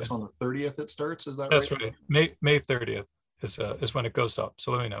I believe it's on the 30th it starts. Is that right? That's right. May 30th is when it goes up.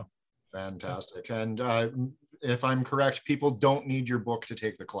 So let me know. Fantastic. And if I'm correct, people don't need your book to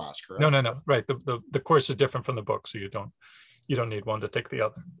take the class, correct? No. Right. The course is different from the book, so you don't need one to take the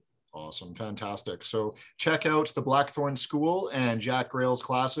other. Awesome. Fantastic. So check out the Blackthorn School and Jack Grayle's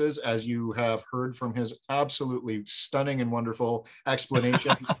classes. As you have heard from his absolutely stunning and wonderful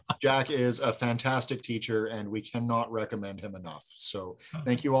explanations, Jack is a fantastic teacher and we cannot recommend him enough. So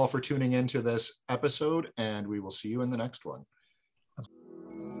thank you all for tuning into this episode, and we will see you in the next one.